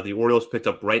happened, the Orioles picked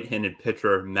up right-handed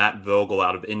pitcher Matt Vogel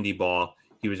out of Indy Ball.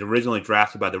 He was originally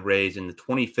drafted by the Rays in the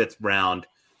 25th round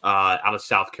out of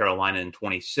South Carolina in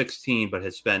 2016, but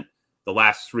has spent the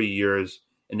last 3 years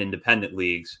in independent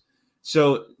leagues.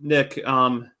 So, Nick,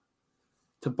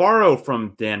 to borrow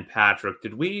from Dan Patrick,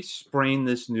 did we sprain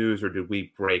this news or did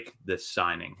we break this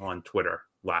signing on Twitter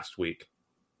last week?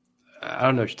 I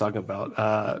don't know what you're talking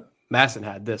about. Masson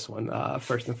had this one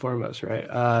first and foremost,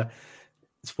 right?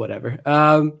 It's whatever.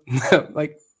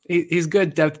 He's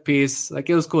good depth piece. It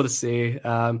was cool to see.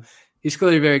 He's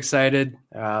clearly very excited,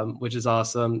 which is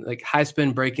awesome. High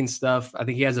spin breaking stuff. I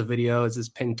think he has a video. It's his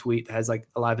pinned tweet that has a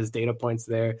lot of his data points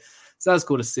there. So that was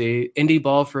cool to see. Indy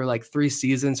Ball for 3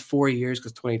 seasons, 4 years,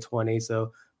 because 2020.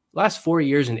 So last 4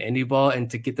 years in Indy Ball, and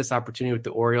to get this opportunity with the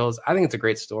Orioles, I think it's a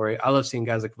great story. I love seeing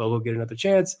guys like Vogel get another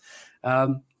chance.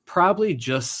 Probably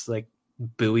just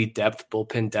buoy depth,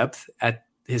 bullpen depth at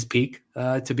his peak,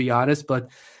 to be honest, but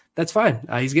that's fine.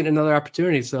 He's getting another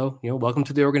opportunity. So, welcome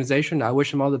to the organization. I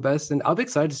wish him all the best, and I'll be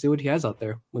excited to see what he has out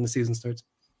there when the season starts.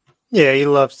 Yeah, you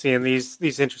love seeing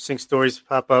these interesting stories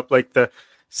pop up, like the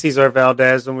Cesar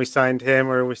Valdez when we signed him,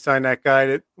 or we signed that guy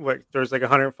that throws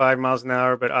 105 miles an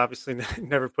hour, but obviously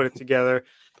never put it together.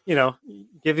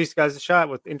 Give these guys a shot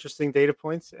with interesting data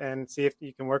points and see if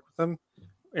you can work with them.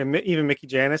 And even Mickey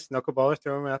Janis, knuckleballer,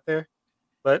 throw him out there.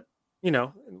 But,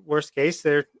 worst case,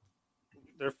 they're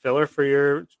they're filler for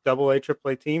your AA,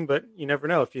 AAA team, but you never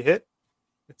know. If you hit,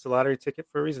 it's a lottery ticket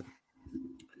for a reason.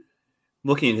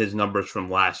 Looking at his numbers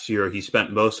from last year, he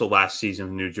spent most of last season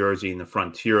in New Jersey in the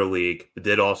Frontier League, but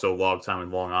did also log time in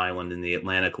Long Island in the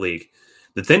Atlantic League.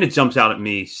 The thing that jumps out at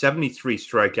me, 73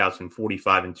 strikeouts in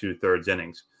 45 and 2/3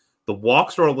 innings. The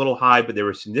walks are a little high, but they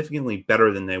were significantly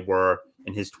better than they were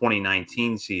in his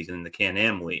 2019 season in the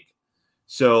Can-Am League.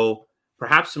 So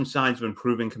perhaps some signs of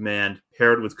improving command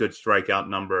paired with good strikeout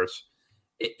numbers.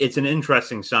 It's an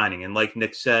interesting signing. And like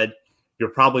Nick said, you're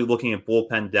probably looking at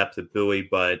bullpen depth at Bowie,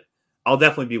 but I'll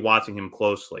definitely be watching him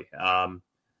closely,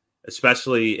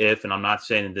 especially if, and I'm not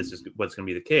saying that this is what's going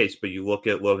to be the case, but you look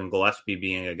at Logan Gillespie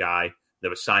being a guy that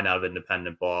was signed out of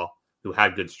independent ball who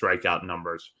had good strikeout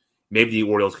numbers. Maybe the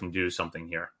Orioles can do something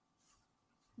here.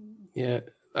 Yeah,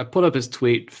 I pulled up his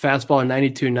tweet. Fastball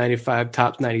 92, 95,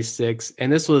 tops 96.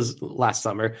 And this was last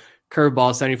summer.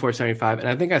 Curveball 74, 75. And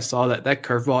I think I saw that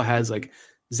curveball has like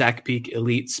Zach Peak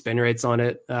elite spin rates on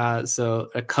it. So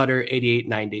a cutter 88,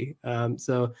 90.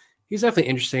 So he's definitely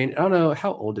interesting. I don't know.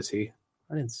 How old is he?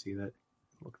 I didn't see that.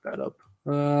 Look that up.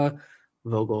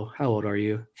 Vogel, how old are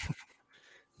you?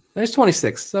 He's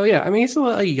 26. So, yeah, I mean, he's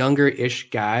a younger-ish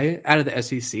guy out of the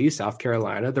SEC, South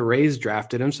Carolina. The Rays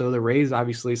drafted him, so the Rays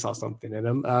obviously saw something in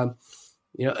him.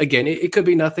 Again, it could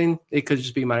be nothing. It could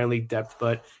just be minor league depth,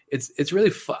 but it's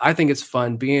really I think it's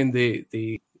fun being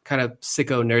the kind of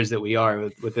sicko nerds that we are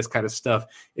with this kind of stuff.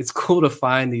 It's cool to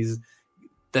find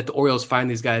that the Orioles find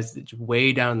these guys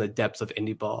way down in the depths of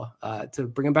indie ball to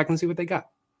bring them back and see what they got.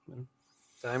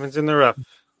 Diamonds in the rough.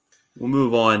 We'll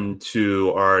move on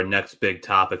to our next big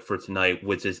topic for tonight,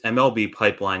 which is MLB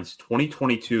Pipeline's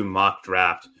 2022 mock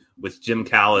draft, which Jim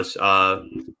Callis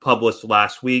published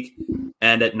last week.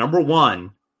 And at number 1,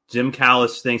 Jim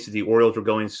Callis thinks that the Orioles are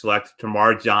going to select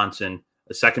Tamar Johnson,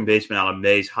 a second baseman out of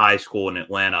Mays High School in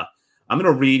Atlanta. I'm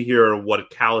going to read here what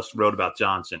Callis wrote about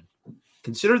Johnson.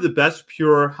 Considered the best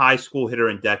pure high school hitter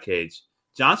in decades,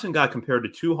 Johnson got compared to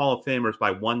 2 Hall of Famers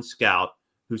by one scout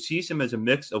who sees him as a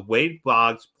mix of Wade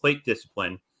Boggs' plate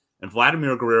discipline and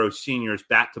Vladimir Guerrero Sr.'s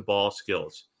bat-to-ball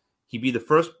skills. He'd be the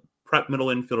first prep middle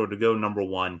infielder to go number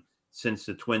 1 since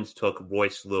the Twins took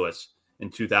Royce Lewis in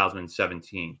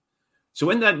 2017. So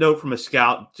in that note from a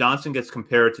scout, Johnson gets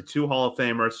compared to 2 Hall of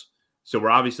Famers, so we're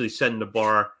obviously setting the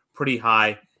bar pretty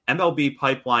high. MLB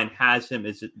Pipeline has him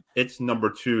as its number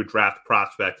 2 draft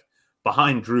prospect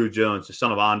behind Drew Jones, the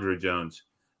son of Andrew Jones,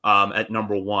 at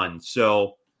number 1.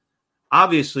 So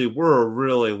obviously, we're a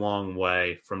really long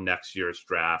way from next year's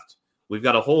draft. We've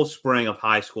got a whole spring of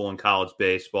high school and college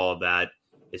baseball that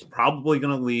is probably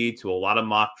going to lead to a lot of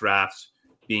mock drafts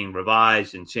being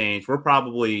revised and changed. We're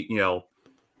probably,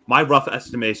 my rough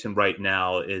estimation right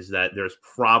now is that there's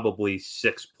probably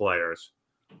 6 players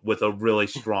with a really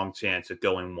strong chance at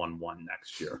going 1-1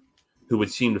 next year who would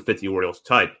seem to fit the Orioles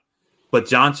type. But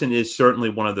Johnson is certainly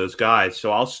one of those guys.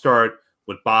 So I'll start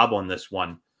with Bob on this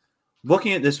one.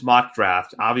 Looking at this mock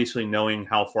draft, obviously knowing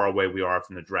how far away we are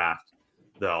from the draft,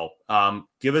 though,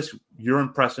 give us your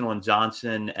impression on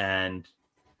Johnson and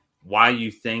why you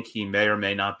think he may or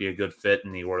may not be a good fit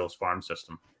in the Orioles farm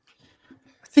system.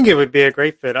 I think it would be a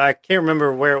great fit. I can't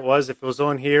remember where it was, if it was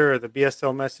on here or the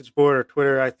BSL message board or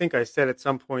Twitter. I think I said at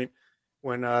some point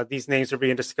when these names are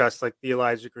being discussed, like the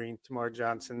Elijah Green, Tamar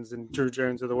Johnsons, and Drew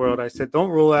Jones of the world, I said, don't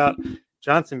rule out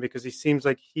Johnson because he seems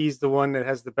like he's the one that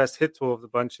has the best hit tool of the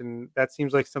bunch, and that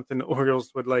seems like something the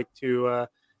Orioles would like to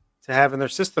have in their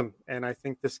system. And I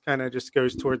think this kind of just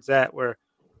goes towards that, where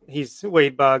he's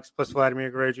Wade Boggs plus Vladimir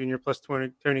Guerrero Jr. plus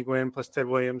Tony Gwynn plus Ted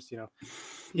Williams.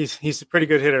 He's a pretty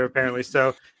good hitter apparently.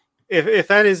 So if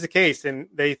that is the case, and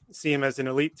they see him as an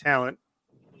elite talent,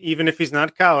 even if he's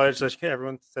not college, like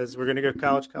everyone says, we're going to go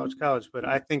college, but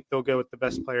I think they'll go with the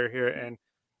best player here. And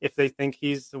if they think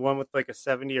he's the one with like a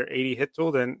 70 or 80 hit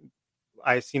tool, then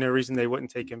I see no reason they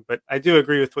wouldn't take him. But I do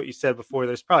agree with what you said before.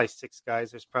 There's probably 6 guys.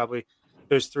 There's probably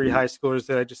those 3 high schoolers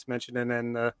that I just mentioned, and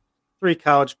then the 3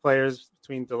 college players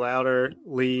between DeLauder,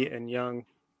 Lee, and Young.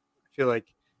 I feel like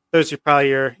those are probably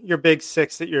your big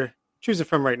 6 that you're choosing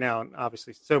from right now. And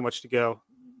obviously so much to go.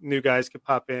 New guys could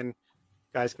pop in,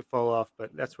 guys could fall off,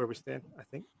 but that's where we stand, I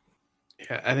think.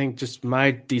 Yeah, I think just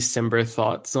my December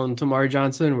thoughts on Tamar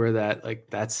Johnson were that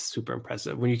that's super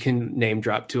impressive when you can name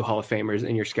drop 2 Hall of Famers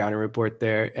in your scouting report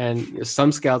there. And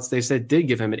some scouts, they said, did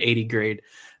give him an 80 grade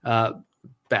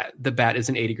bat. The bat is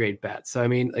an 80 grade bat. So, I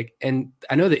mean, and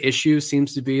I know the issue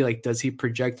seems to be does he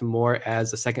project more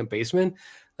as a second baseman?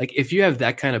 If you have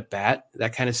that kind of bat,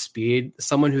 that kind of speed,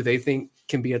 someone who they think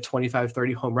can be a 25,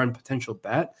 30 home run potential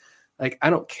bat,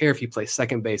 I don't care if he plays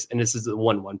second base and this is a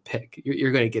 1-1 pick.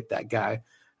 You're going to get that guy.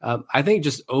 I think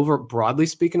just over broadly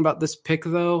speaking about this pick,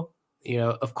 though,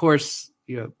 of course,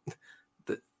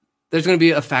 there's going to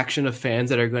be a faction of fans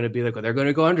that are going to be like, well, they're going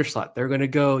to go underslot. They're going to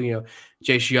go,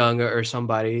 Jace Young or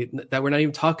somebody that we're not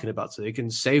even talking about, so they can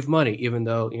save money, even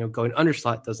though, going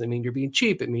underslot doesn't mean you're being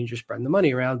cheap. It means you're spreading the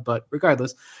money around. But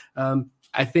regardless,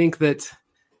 I think that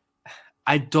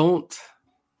I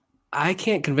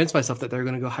can't convince myself that they're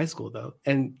going to go high school, though.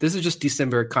 And this is just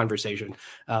December conversation,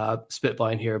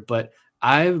 spitballing here. But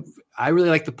I really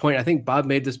like the point. I think Bob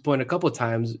made this point a couple of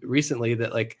times recently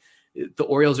that like the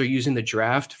Orioles are using the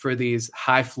draft for these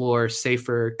high floor,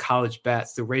 safer college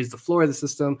bats to raise the floor of the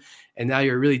system. And now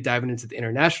you're really diving into the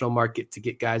international market to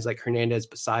get guys like Hernandez,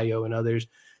 Basayo, and others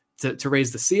to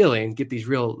raise the ceiling, get these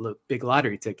real big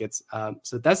lottery tickets.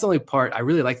 So that's the only part I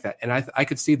really like that. And I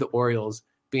could see the Orioles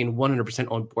being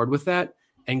 100% on board with that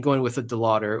and going with a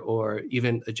DeLauder or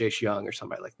even a Jace Young or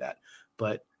somebody like that.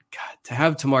 But God, to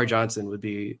have Tamar Johnson would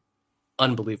be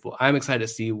unbelievable. I'm excited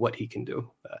to see what he can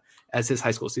do as his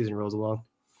high school season rolls along.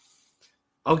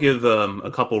 I'll give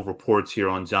a couple of reports here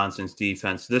on Johnson's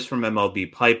defense. This from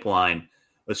MLB Pipeline.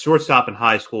 A shortstop in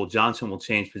high school, Johnson will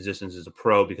change positions as a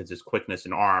pro because his quickness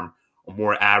and arm are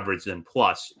more average than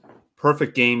plus.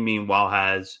 Perfect Game, meanwhile,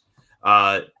 has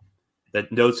that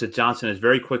notes that Johnson has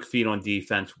very quick feet on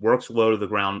defense, works low to the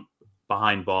ground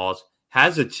behind balls,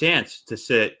 has a chance to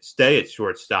stay at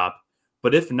shortstop,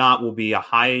 but if not, will be a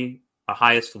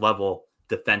highest level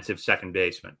defensive second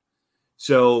baseman.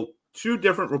 So 2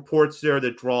 different reports there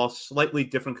that draw slightly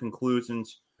different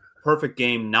conclusions. Perfect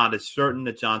Game, not as certain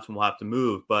that Johnson will have to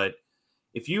move, but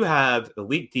if you have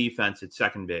elite defense at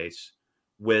second base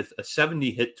with a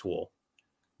 70 hit tool,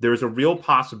 there's a real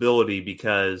possibility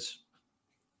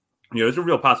there's a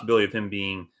real possibility of him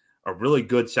being a really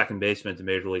good second baseman at the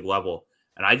major league level.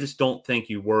 And I just don't think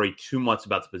you worry too much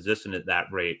about the position at that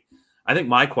rate. I think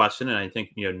my question, and I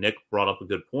think, Nick brought up a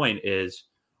good point, is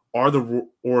are the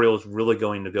Orioles really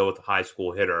going to go with a high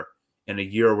school hitter in a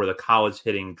year where the college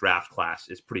hitting draft class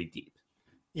is pretty deep?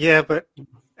 Yeah, but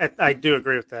I do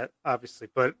agree with that, obviously.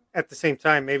 But at the same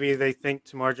time, maybe they think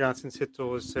Tamar Johnson's hit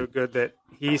tool is so good that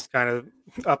he's kind of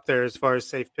up there as far as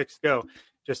safe picks go,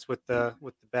 just with the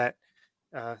bat.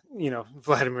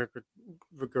 Vladimir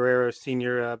Guerrero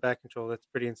Sr. Bat control, that's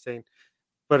pretty insane.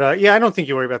 But I don't think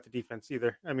you worry about the defense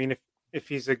either. I mean, if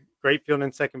he's a great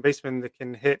fielding second baseman that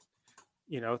can hit,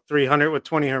 300 with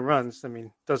 20 home runs, I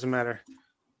mean, doesn't matter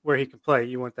where he can play.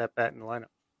 You want that bat in the lineup.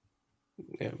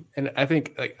 Yeah, and I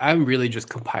think I'm really just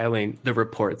compiling the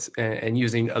reports and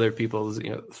using other people's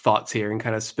thoughts here and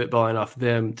kind of spitballing off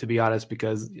them, to be honest,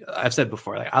 because I've said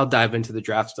before, I'll dive into the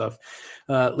draft stuff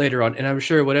later on, and I'm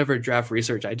sure whatever draft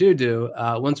research I do,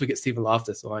 once we get Stephen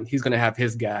Loftus on, he's going to have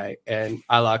his guy, and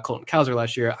a la Colton Cowser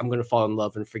last year, I'm going to fall in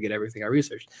love and forget everything I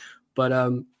researched.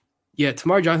 But yeah,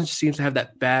 Tamar Johnson just seems to have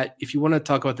that bat. If you want to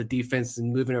talk about the defense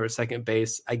and moving over to second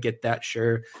base, I get that,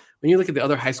 sure. When you look at the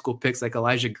other high school picks like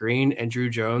Elijah Green and Drew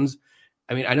Jones,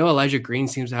 I mean, I know Elijah Green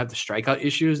seems to have the strikeout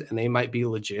issues, and they might be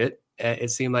legit.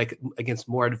 It seemed like against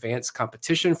more advanced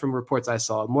competition from reports I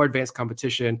saw, more advanced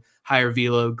competition, higher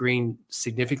velo, Green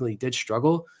significantly did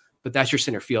struggle, but that's your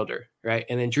center fielder, right?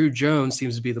 And then Drew Jones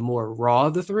seems to be the more raw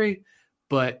of the three,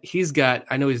 but he's got,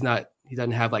 I know he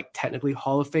doesn't have technically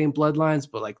Hall of Fame bloodlines,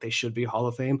 but they should be Hall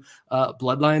of Fame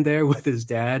bloodline there with his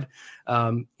dad.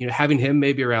 Having him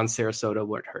maybe around Sarasota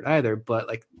wouldn't hurt either. But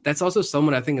that's also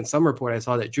someone, I think in some report I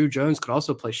saw that Drew Jones could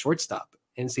also play shortstop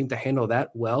and seem to handle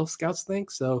that well, scouts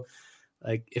think. So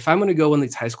if I'm going to go one of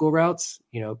these high school routes,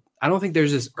 I don't think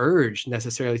there's this urge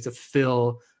necessarily to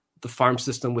fill the farm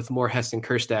system with more Heston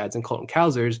Kjerstads and Colton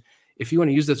Cowsers. If you want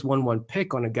to use this 1-1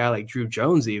 pick on a guy like Drew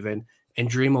Jones even and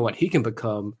dream on what he can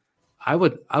become, I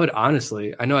would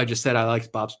honestly, I know I just said I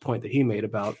liked Bob's point that he made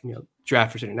about,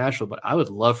 draft versus international, but I would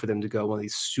love for them to go one of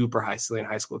these super high ceiling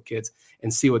high school kids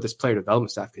and see what this player development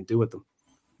staff can do with them.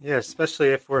 Yeah, especially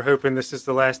if we're hoping this is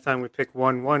the last time we pick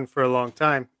 1-1 for a long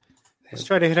time. Let's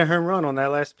try to hit a home run on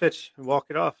that last pitch and walk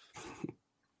it off.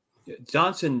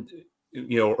 Johnson,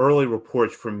 early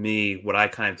reports from me, what I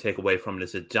kind of take away from it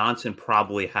is that Johnson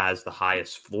probably has the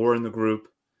highest floor in the group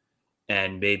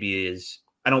and maybe is,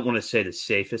 I don't want to say the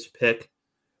safest pick,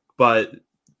 but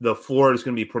the floor is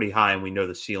going to be pretty high, and we know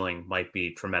the ceiling might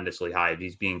be tremendously high if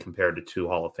he's being compared to 2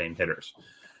 Hall of Fame hitters.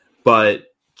 But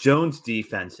Jones'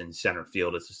 defense in center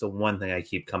field is just the one thing I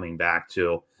keep coming back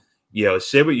to.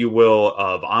 Say what you will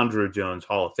of Andrew Jones'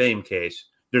 Hall of Fame case,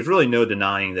 there's really no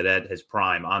denying that at his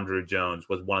prime, Andrew Jones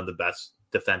was one of the best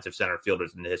defensive center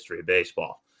fielders in the history of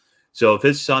baseball. So if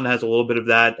his son has a little bit of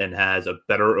that and has a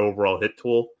better overall hit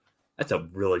tool, that's a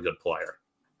really good player.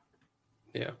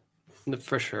 Yeah,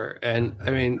 for sure. And I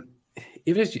mean,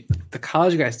 even if the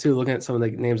college guys too, looking at some of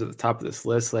the names at the top of this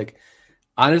list, like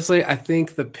honestly, I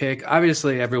think the pick,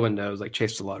 obviously everyone knows like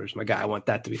Chase Delauder's my guy. I want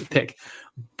that to be the pick.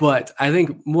 But I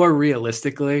think more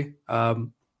realistically,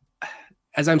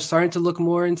 as I'm starting to look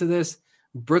more into this,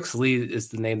 Brooks Lee is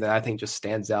the name that I think just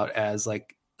stands out as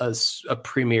like a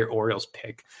premier Orioles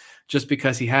pick, just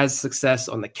because he has success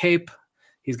on the Cape.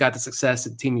 He's got the success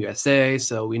in Team USA.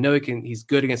 So we know he's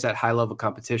good against that high level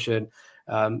competition.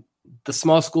 The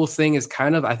small school thing is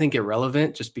kind of, I think,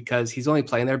 irrelevant just because he's only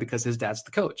playing there because his dad's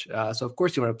the coach. So of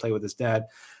course you want to play with his dad.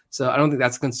 So I don't think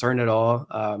that's a concern at all.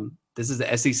 This is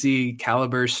the SEC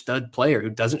caliber stud player who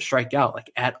doesn't strike out like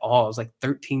at all. It was like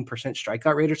 13%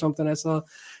 strikeout rate or something I saw.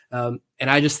 And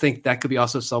I just think that could be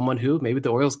also someone who maybe the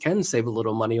Orioles can save a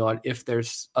little money on if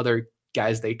there's other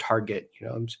guys they target,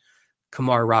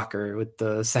 Kumar Rocker with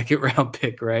the second round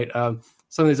pick, right?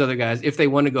 Some of these other guys, if they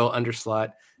want to go under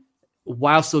slot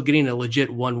while still getting a legit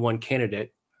 1-1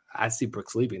 candidate, I see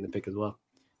Brooks Lee being the pick as well.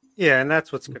 Yeah, and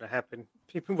that's what's going to happen.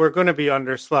 We're going to be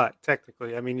under slot,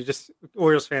 technically. I mean,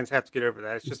 Orioles fans have to get over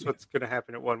that. It's just what's going to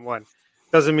happen at 1-1.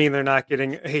 Doesn't mean they're not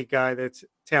getting a guy that's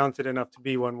talented enough to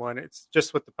be 1-1. It's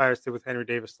just what the Pirates did with Henry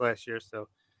Davis last year. So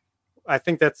I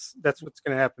think that's what's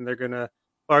going to happen. They're going to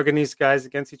bargain these guys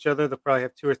against each other. They'll probably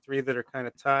have 2 or 3 that are kind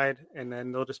of tied, and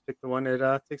then they'll just pick the one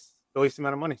that takes the least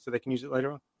amount of money so they can use it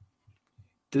later on.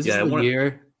 This is the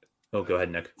year. Oh, go ahead,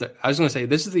 Nick. I was going to say,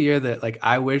 this is the year that like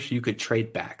I wish you could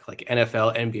trade back, like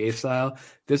NFL, NBA style.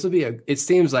 This will be it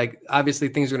seems like obviously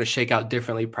things are going to shake out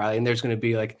differently probably, and there's going to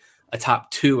be like a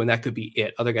top 2, and that could be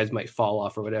it. Other guys might fall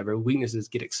off or whatever. Weaknesses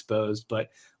get exposed. But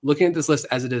looking at this list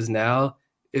as it is now,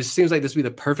 it seems like this would be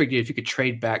the perfect year if you could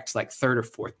trade back to like 3rd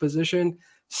or 4th position,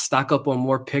 stock up on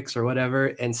more picks or whatever,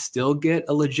 and still get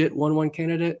a legit 1-1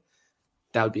 candidate.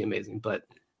 That would be amazing, but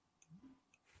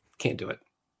can't do it.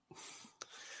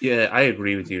 Yeah, I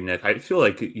agree with you, Nick. I feel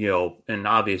like, and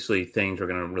obviously things are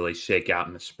going to really shake out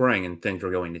in the spring and things are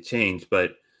going to change,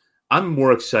 but I'm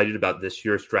more excited about this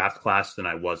year's draft class than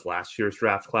I was last year's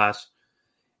draft class.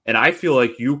 And I feel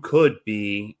like you could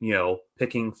be,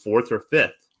 picking 4th or 5th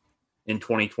in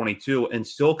 2022 and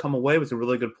still come away with a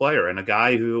really good player and a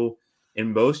guy who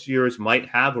in most years might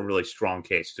have a really strong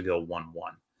case to go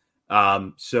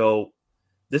 1-1. So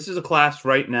this is a class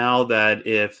right now that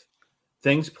if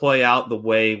things play out the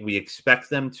way we expect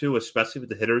them to, especially with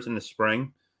the hitters in the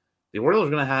spring, the Orioles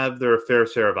are going to have their fair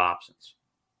share of options.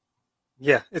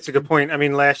 Yeah, it's a good point. I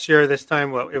mean, last year, this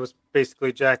time, it was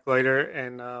basically Jack Leiter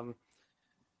and, oh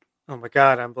my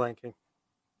God, I'm blanking.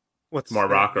 Kumar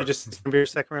Rocker. You just your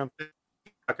second round pick.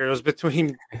 It was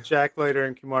between Jack Leiter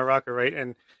and Kumar Rocker, right?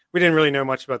 And we didn't really know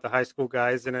much about the high school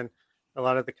guys, and then a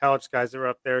lot of the college guys that were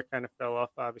up there kind of fell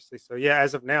off, obviously. So, yeah,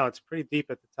 as of now, it's pretty deep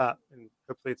at the top, and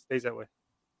hopefully it stays that way.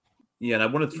 Yeah, and I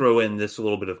want to throw in this a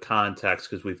little bit of context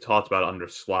because we've talked about under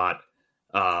slot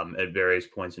at various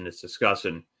points in this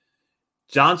discussion.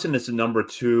 Johnson is the number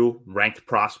 2 ranked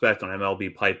prospect on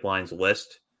MLB Pipeline's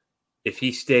list. If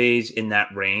he stays in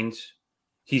that range,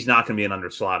 he's not going to be an under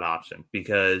slot option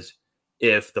because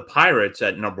if the Pirates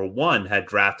at number 1 had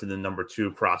drafted the number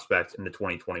 2 prospect in the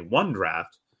 2021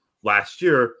 draft last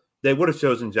year, they would have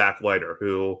chosen Jack Leiter,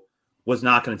 who was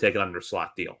not going to take an under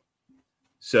slot deal.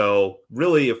 So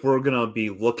really, if we're going to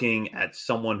be looking at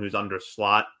someone who's under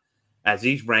slot, as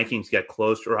these rankings get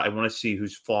closer, I want to see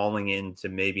who's falling into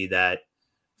maybe that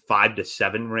 5 to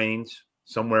 7 range,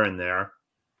 somewhere in there,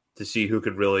 to see who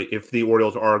could really, if the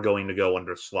Orioles are going to go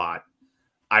under slot,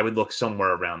 I would look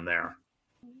somewhere around there.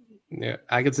 Yeah,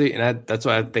 I could see, and that's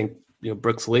why I think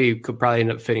Brooks Lee could probably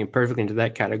end up fitting perfectly into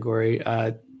that category.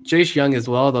 Jace Young as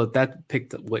well, though that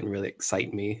pick wouldn't really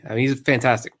excite me. I mean, he's a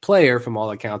fantastic player from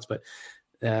all accounts, but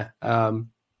I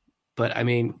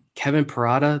mean, Kevin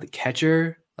Parada, the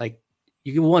catcher, like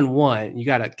you get 1-1, you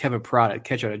got a Kevin Parada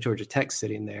catcher out of Georgia Tech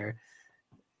sitting there.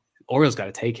 Orioles got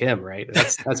to take him, right?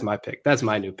 That's my pick. That's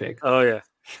my new pick. Oh yeah.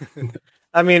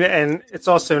 I mean, and it's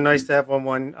also nice to have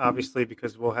 1-1, obviously,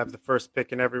 because we'll have the first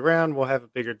pick in every round. We'll have a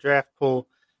bigger draft pool.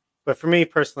 But for me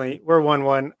personally, we're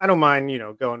 1-1. I don't mind,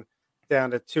 going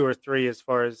down to 2 or 3 as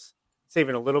far as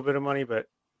saving a little bit of money, but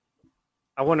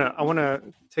I want to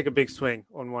take a big swing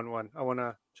on 1-1. I want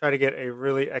to try to get a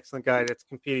really excellent guy that's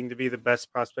competing to be the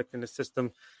best prospect in the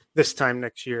system this time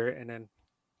next year, and then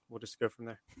we'll just go from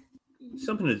there.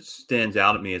 Something that stands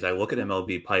out at me as I look at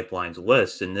MLB Pipeline's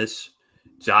list, and this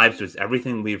jives with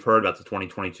everything we've heard about the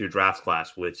 2022 draft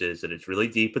class, which is that it's really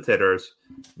deep with hitters,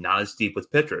 not as deep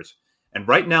with pitchers. And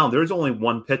right now, there's only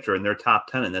one pitcher in their top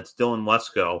 10, and that's Dylan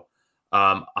Lesko,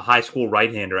 a high school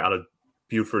right-hander out of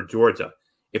Buford, Georgia.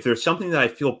 If there's something that I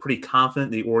feel pretty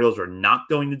confident the Orioles are not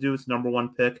going to do with the number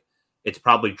 1 pick, it's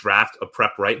probably draft a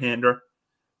prep right-hander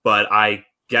but I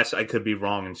guess I could be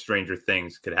wrong and stranger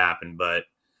things could happen. But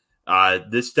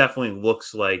this definitely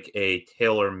looks like a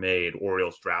tailor-made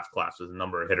Orioles draft class with a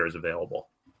number of hitters available.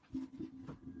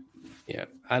 Yeah,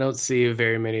 I don't see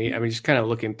very many. I mean, just kind of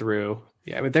looking through.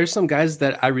 Yeah, I mean, there's some guys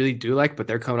that I really do like, but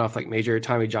they're coming off like major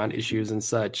Tommy John issues and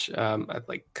such.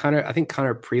 Like Connor, I think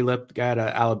Connor Prelip, guy out of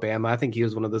Alabama. I think he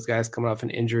was one of those guys coming off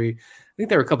an injury. I think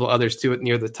there were a couple others too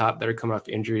near the top that are coming off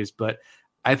injuries, but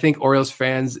I think Orioles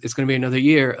fans, it's going to be another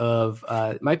year of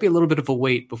it might be a little bit of a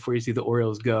wait before you see the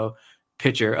Orioles go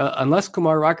pitcher, unless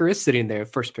Kumar Rocker is sitting there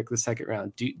first pick of the second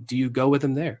round. Do you go with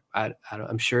him there?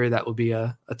 I'm sure that will be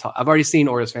a talk. I've already seen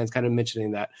Orioles fans kind of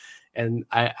mentioning that, and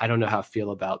I don't know how I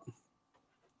feel about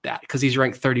that because he's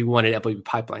ranked 31 at MLB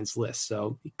Pipeline's list,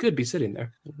 so he could be sitting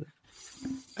there.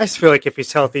 I just feel like if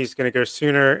he's healthy, he's going to go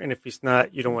sooner, and if he's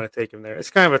not, you don't want to take him there.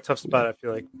 It's kind of a tough spot, I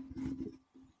feel like.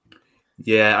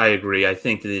 Yeah, I agree. I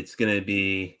think that it's going to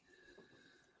be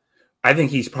 – I think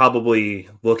he's probably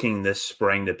looking this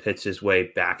spring to pitch his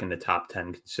way back in the top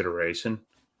 10 consideration.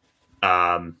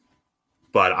 But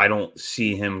I don't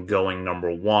see him going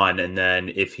number one. And then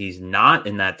if he's not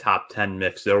in that top 10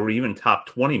 mix, or even top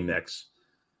 20 mix,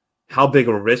 how big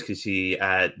of a risk is he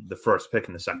at the first pick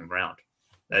in the second round?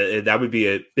 That would be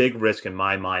a big risk in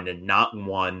my mind, and not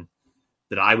one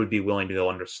that I would be willing to go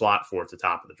under slot for at the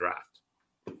top of the draft.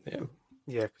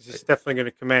 Yeah, because he's definitely going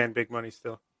to command big money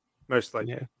still, most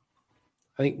likely. Yeah.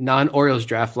 I think non-Orioles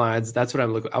draft lines, that's what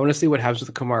I'm looking. I want to see what happens with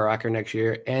the Kumar Rocker next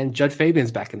year. And Judd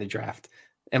Fabian's back in the draft.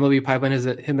 MLB Pipeline has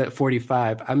him at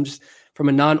 45. I'm just, from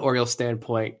a non-Orioles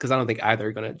standpoint, because I don't think either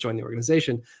are going to join the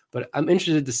organization, but I'm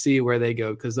interested to see where they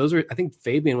go, because those are, I think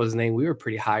Fabian was a name we were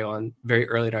pretty high on very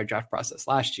early in our draft process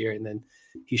last year, and then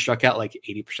he struck out like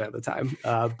 80% of the time.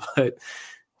 But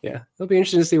yeah, it'll be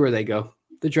interesting to see where they go.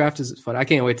 The draft is fun. I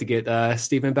can't wait to get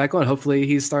Steven back on. Hopefully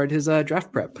he's started his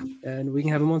draft prep, and we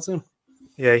can have him on soon.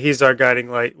 Yeah, he's our guiding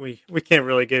light. We can't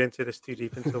really get into this too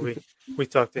deep until we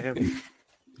talk to him.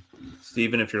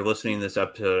 Steven, if you're listening to this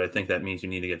episode, I think that means you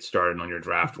need to get started on your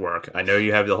draft work. I know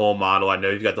you have the whole model. I know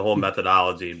you've got the whole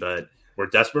methodology, but we're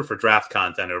desperate for draft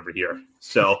content over here.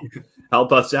 So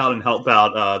help us out and help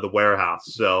out the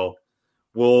warehouse. So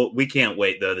we can't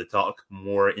wait, though, to talk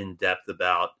more in depth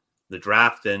about the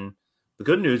draft. And the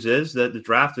good news is that the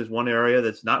draft is one area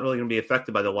that's not really going to be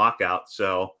affected by the lockout.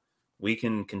 So we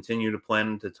can continue to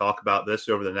plan to talk about this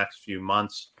over the next few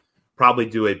months, probably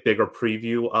do a bigger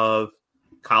preview of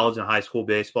college and high school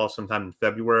baseball sometime in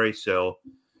February. So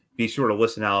be sure to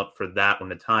listen out for that when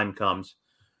the time comes.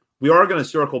 We are going to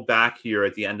circle back here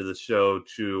at the end of the show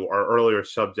to our earlier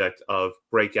subject of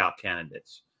breakout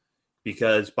candidates,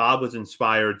 because Bob was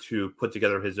inspired to put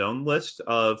together his own list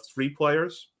of 3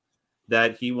 players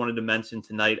that he wanted to mention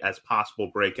tonight as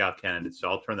possible breakout candidates. So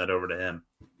I'll turn that over to him.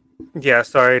 Yeah,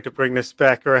 sorry to bring this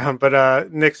back around,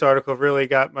 but Nick's article really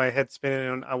got my head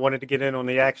spinning, and I wanted to get in on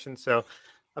the action, so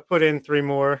I put in 3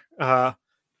 more.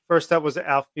 First up was an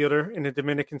outfielder in the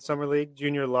Dominican Summer League,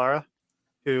 Junior Lara,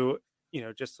 who,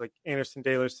 just like Anderson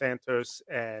De Los Santos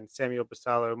and Samuel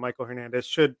Basalo, Michael Hernandez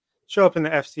should show up in the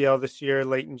FCL this year,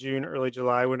 late in June, early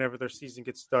July, whenever their season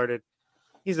gets started.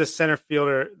 He's a center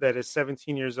fielder that is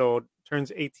 17 years old,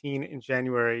 turns 18 in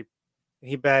January.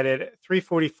 He batted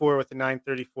 .344 with a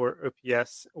 .934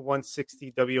 OPS,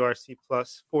 160 WRC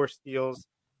plus, 4 steals,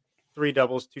 3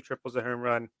 doubles, 2 triples, a home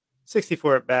run,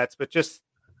 64 at bats, but just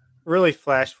really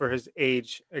flashed for his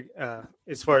age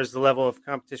as far as the level of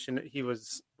competition. He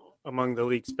was among the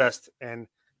league's best, and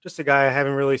just a guy I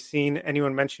haven't really seen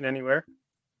anyone mention anywhere.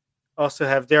 Also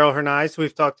have Daryl Hernandez, who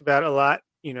we've talked about a lot.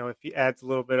 If he adds a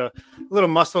little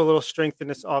muscle, a little strength in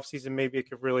this offseason, maybe it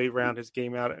could really round his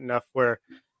game out enough where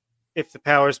if the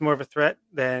power is more of a threat,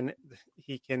 then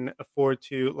he can afford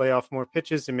to lay off more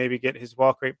pitches and maybe get his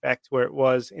walk rate back to where it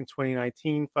was in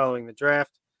 2019 following the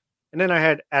draft. And then I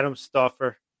had Adam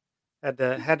Stauffer. Had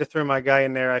to throw my guy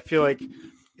in there. I feel like,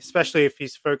 especially if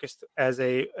he's focused as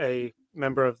a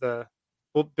member of the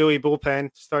Billy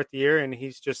bullpen to start the year, and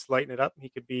he's just lighting it up, he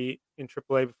could be in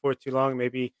AAA before too long,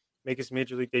 maybe make his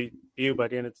major league debut by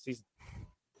the end of the season.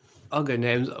 All good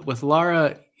names. With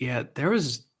Lara, yeah,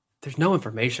 there's no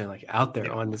information out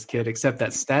there on this kid except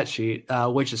that stat sheet,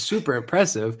 which is super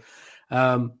impressive.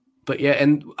 But yeah,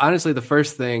 and honestly, the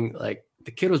first thing, the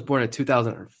kid was born in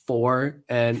 2004,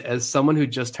 and as someone who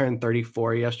just turned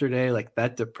 34 yesterday,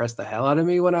 that depressed the hell out of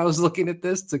me when I was looking at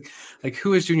this.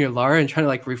 Who is Junior Lara, and trying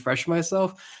to refresh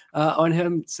myself on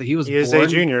him. So he is a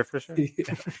junior for sure.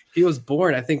 He was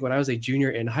born, I think, when I was a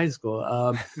junior in high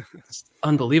school. It's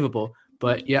unbelievable.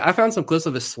 But yeah, I found some clips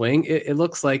of his swing. It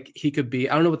looks like he could be,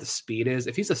 I don't know what the speed is.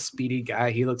 If he's a speedy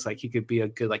guy, he looks like he could be a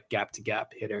good like gap to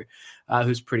gap hitter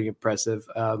who's pretty impressive.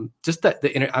 Just that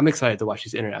I'm excited to watch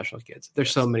these international kids. There's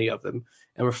so many of them,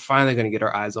 and we're finally going to get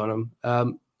our eyes on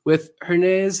them. With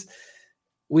Hernandez,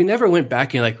 we never went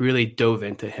back and like really dove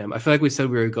into him. I feel like we said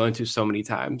we were going to so many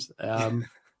times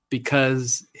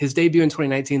because his debut in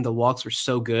 2019, the walks were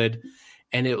so good.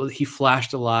 And he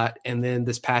flashed a lot. And then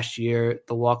this past year,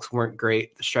 the walks weren't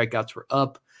great. The strikeouts were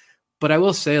up. But I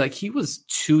will say, like, he was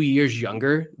 2 years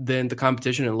younger than the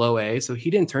competition in low A. So he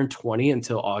didn't turn 20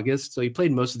 until August. So he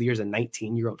played most of the year as a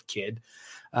 19-year-old kid.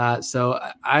 So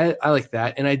I like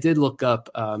that. And I did look up,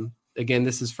 again,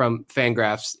 this is from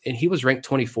Fangraphs, and he was ranked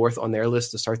 24th on their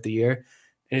list to start the year.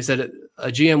 And he said, a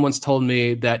GM once told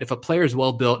me that if a player is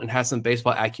well-built and has some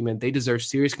baseball acumen, they deserve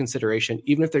serious consideration,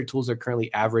 even if their tools are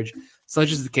currently average,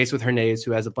 such as the case with Hernandez,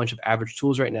 who has a bunch of average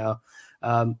tools right now.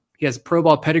 He has pro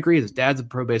ball pedigree. His dad's a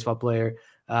pro baseball player.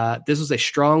 This was a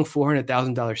strong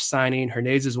 $400,000 signing.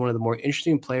 Hernandez is one of the more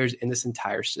interesting players in this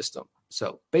entire system.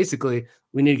 So basically,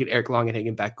 we need to get Eric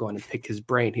Longenhagen back on and pick his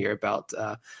brain here about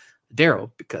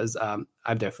Darryl, because I'm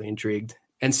definitely intrigued.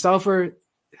 And Stauffer,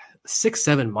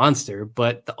 6'7" monster,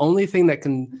 but the only thing that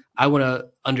I want to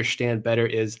understand better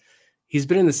is he's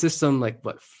been in the system like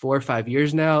 4 or 5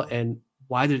 years now, and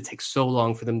why did it take so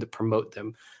long for them to promote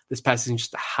them? This past season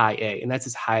just a high A, and that's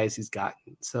as high as he's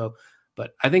gotten. So,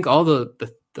 but I think all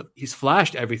the he's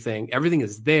flashed everything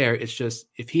is there. It's just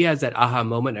if he has that aha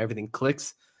moment and everything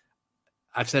clicks.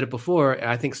 I've said it before, and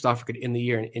I think Stauffer could end the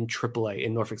year in AAA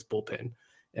in Norfolk's bullpen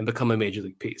and become a major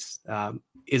league piece.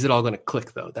 Is it all going to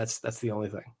click though? That's the only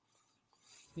thing.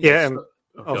 Yeah.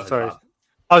 Sorry.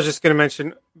 I was just going to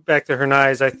mention back to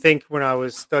Hernandez. I think when I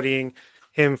was studying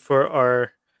him for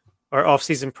our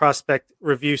off-season prospect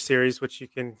review series, which you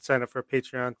can sign up for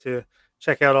Patreon to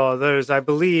check out all of those, I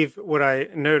believe what I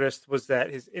noticed was that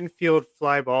his infield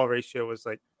fly ball ratio was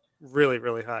like really,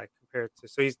 really high compared to.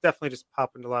 So he's definitely just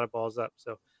popping a lot of balls up.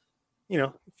 So,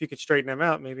 if you could straighten him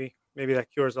out, maybe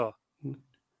that cures all.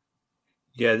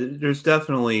 Yeah, there's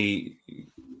definitely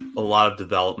a lot of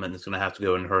development that's going to have to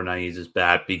go in Hernandez's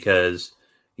bat because,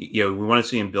 we want to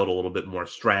see him build a little bit more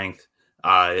strength.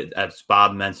 As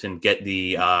Bob mentioned, get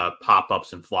the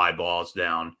pop-ups and fly balls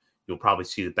down. You'll probably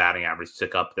see the batting average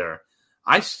tick up there.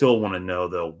 I still want to know,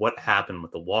 though, what happened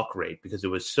with the walk rate because it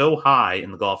was so high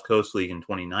in the Gulf Coast League in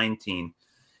 2019.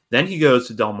 Then he goes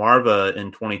to Delmarva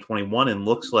in 2021 and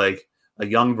looks like a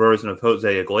young version of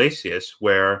Jose Iglesias,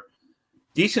 where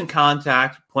decent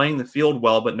contact, playing the field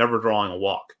well, but never drawing a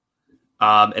walk.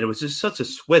 And it was just such a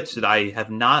switch that I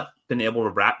have not been able to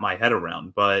wrap my head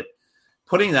around. But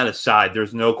putting that aside,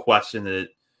 there's no question that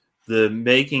the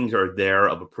makings are there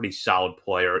of a pretty solid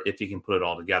player if he can put it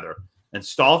all together. And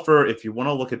Stauffer, if you want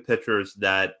to look at pitchers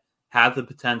that have the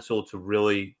potential to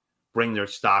really bring their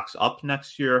stocks up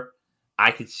next year,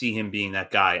 I could see him being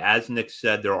that guy. As Nick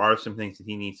said, there are some things that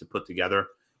he needs to put together,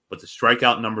 but the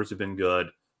strikeout numbers have been good.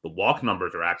 The walk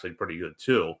numbers are actually pretty good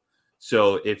too.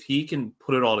 So if he can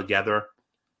put it all together,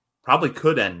 probably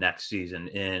could end next season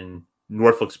in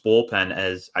Norfolk's bullpen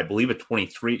as I believe at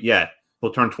 23. Yeah,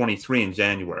 he'll turn 23 in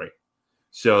January.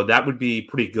 So that would be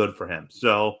pretty good for him.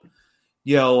 So,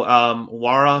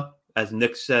 Lara, as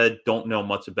Nick said, don't know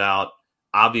much about.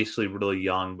 Obviously really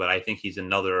young, but I think he's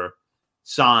another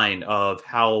sign of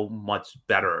how much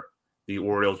better the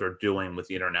Orioles are doing with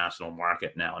the international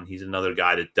market now. And he's another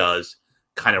guy that does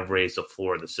kind of raise the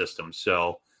floor of the system.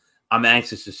 So I'm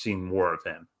anxious to see more of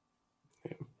him.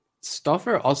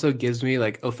 Stauffer also gives me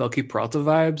like Ofelky Peralta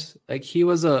vibes. Like he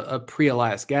was a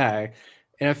pre-Elias guy.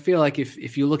 And I feel like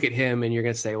if you look at him and you're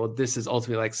going to say, well, this is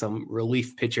ultimately like some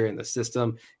relief pitcher in the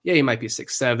system. Yeah, he might be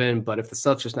 6'7", but if the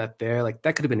stuff's just not there, like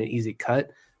that could have been an easy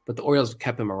cut. But the Orioles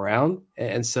kept him around.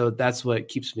 And so that's what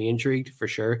keeps me intrigued for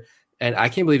sure. And I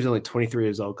can't believe he's only 23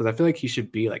 years old because I feel like he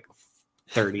should be like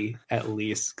 30 at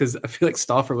least. Because I feel like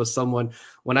Stauffer was someone,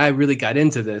 when I really got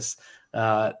into this,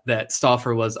 that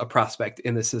Stauffer was a prospect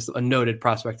in the system, a noted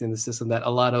prospect in the system that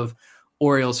a lot of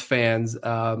Orioles fans,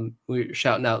 we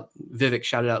shouting out, Vivek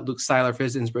shouted out Luke Seiler for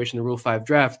his inspiration in the Rule 5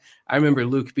 draft. I remember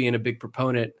Luke being a big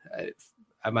proponent.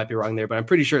 I might be wrong there, but I'm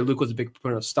pretty sure Luke was a big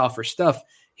proponent of Stauffer stuff.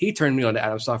 He turned me on to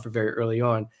Adam Stauffer very early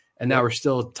on, and now we're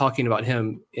still talking about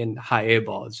him in high A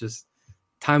ball. It's just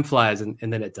time flies, and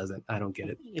then it doesn't. I don't get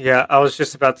it. Yeah, I was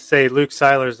just about to say Luke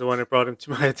Seiler is the one that brought him to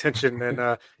my attention,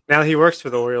 and now he works for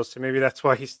the Orioles, so maybe that's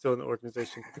why he's still in the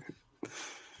organization.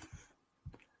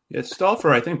 Yeah,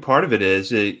 Stauffer, I think part of it is,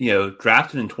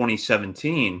 drafted in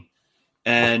 2017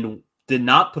 and did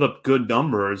not put up good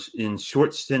numbers in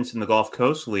short stints in the Gulf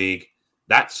Coast League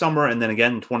that summer and then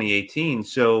again in 2018.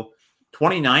 So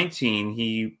 2019,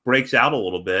 he breaks out a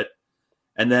little bit.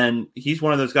 And then he's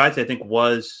one of those guys I think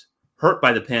was hurt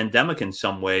by the pandemic in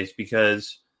some ways,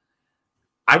 because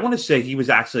I want to say he was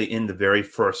actually in the very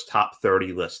first top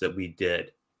 30 list that we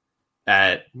did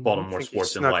at Baltimore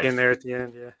Sports and Life. In there at the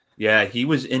end, yeah. Yeah, he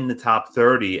was in the top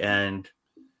 30, and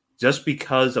just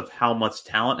because of how much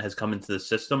talent has come into the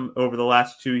system over the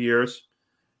last 2 years,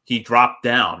 he dropped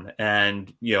down.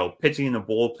 And, pitching in the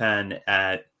bullpen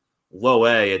at low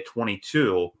A at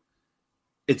 22,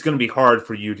 it's going to be hard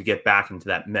for you to get back into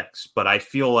that mix. But I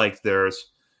feel like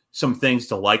there's some things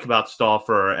to like about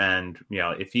Stauffer, and,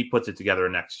 if he puts it together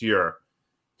next year,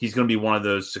 he's going to be one of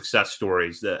those success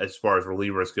stories that, as far as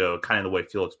relievers go, kind of the way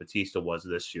Felix Bautista was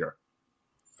this year.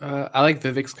 I like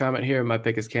Vivek's comment here. My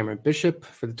pick is Cameron Bishop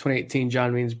for the 2018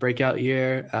 John Means breakout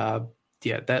year.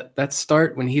 That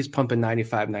start when he's pumping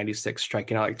 95, 96,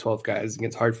 striking out like 12 guys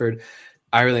against Hartford,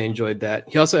 I really enjoyed that.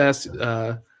 He also asked,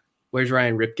 where's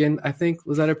Ryan Ripken, I think.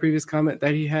 Was that a previous comment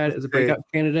that he had as a breakout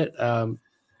candidate? There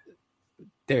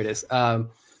it is.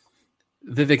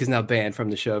 Vivek is now banned from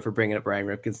the show for bringing up Ryan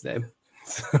Ripken's name.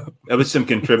 That was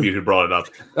Simkin Tribute who brought it up.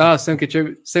 Oh,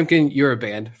 Simkin, you're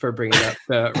banned for bringing up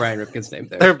Ryan Ripken's name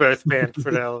there. They're both banned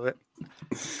for the hell of it.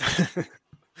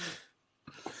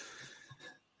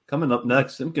 Coming up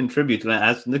next, Simkin Tribute's going to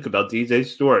ask Nick about DJ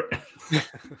Stewart.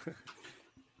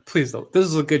 Please don't. This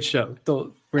is a good show.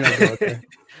 We're not going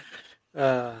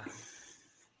there.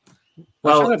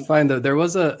 I'm trying to find though. There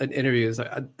was an interview.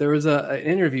 There was an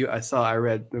interview I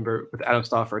read, remember, with Adam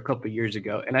Stauffer a couple of years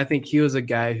ago, and I think he was a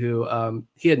guy who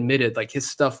he admitted like his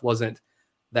stuff wasn't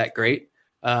that great,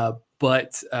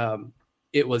 but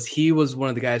he was one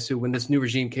of the guys who, when this new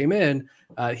regime came in,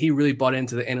 he really bought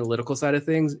into the analytical side of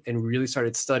things and really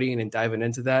started studying and diving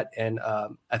into that, and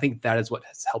I think that is what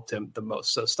has helped him the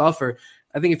most. So Stauffer,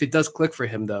 I think if it does click for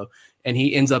him though, and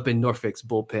he ends up in Norfolk's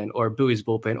bullpen or Bowie's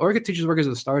bullpen, or continues to work as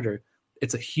a starter,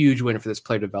 it's a huge win for this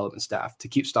player development staff to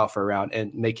keep Stauffer around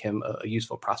and make him a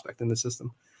useful prospect in the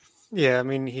system. Yeah, I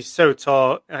mean, he's so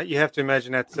tall. You have to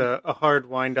imagine that's a hard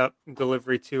wind-up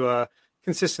delivery to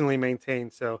consistently maintain.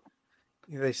 So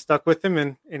they stuck with him,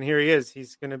 and here he is.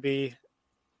 He's going to be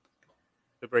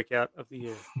the breakout of the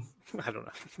year. I don't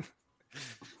know.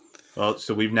 Well,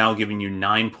 so we've now given you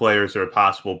 9 players that are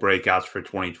possible breakouts for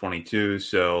 2022.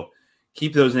 So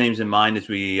keep those names in mind as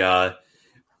we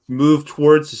move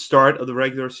towards the start of the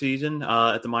regular season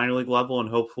at the minor league level, and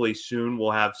hopefully soon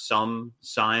we'll have some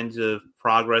signs of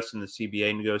progress in the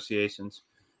CBA negotiations,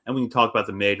 and we can talk about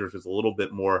the majors with a little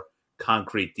bit more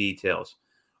concrete details.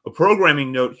 A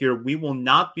programming note here, we will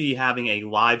not be having a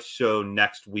live show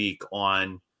next week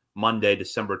on Monday,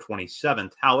 December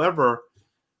 27th. However,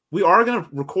 we are going to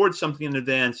record something in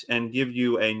advance and give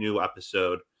you a new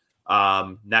episode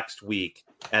next week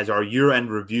as our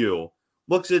year-end review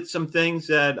looks at some things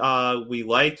that we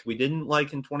liked, we didn't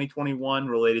like in 2021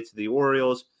 related to the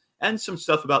Orioles, and some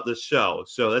stuff about this show.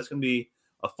 So that's going to be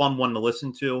a fun one to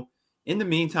listen to. In the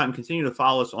meantime, continue to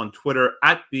follow us on Twitter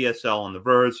at BSL on the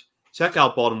Verge. Check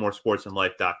out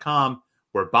BaltimoreSportsAndLife.com,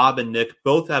 where Bob and Nick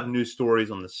both have news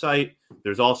stories on the site.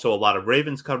 There's also a lot of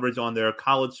Ravens coverage on there,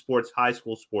 college sports, high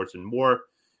school sports, and more.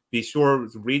 Be sure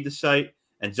to read the site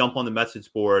and jump on the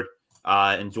message board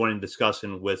and join in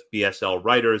discussion with BSL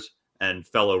writers and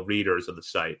fellow readers of the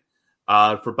site.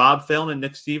 For Bob Phelan and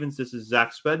Nick Stevens, this is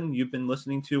Zach Spedden. You've been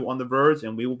listening to On the Verge,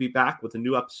 and we will be back with a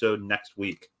new episode next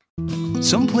week.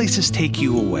 Some places take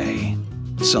you away.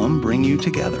 Some bring you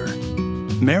together.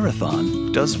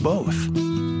 Marathon does both.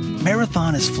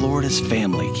 Marathon is Florida's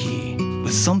family key,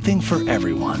 with something for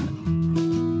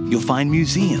everyone. You'll find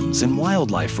museums and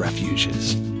wildlife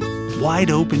refuges,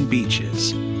 wide open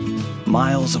beaches,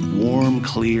 miles of warm,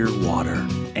 clear water,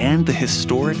 and the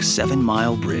historic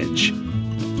 7-mile bridge.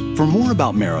 For more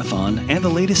about Marathon and the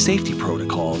latest safety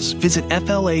protocols, visit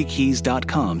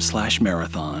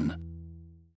flakeys.com/marathon.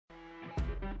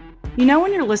 You know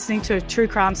when you're listening to a true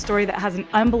crime story that has an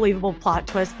unbelievable plot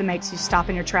twist that makes you stop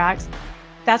in your tracks?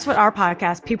 That's what our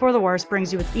podcast, People Are the Worst,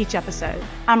 brings you with each episode.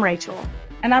 I'm Rachel.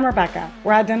 And I'm Rebecca.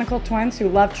 We're identical twins who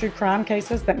love true crime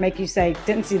cases that make you say,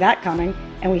 didn't see that coming,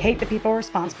 and we hate the people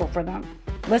responsible for them.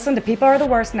 Listen to People Are the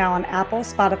Worst now on Apple,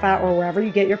 Spotify, or wherever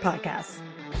you get your podcasts.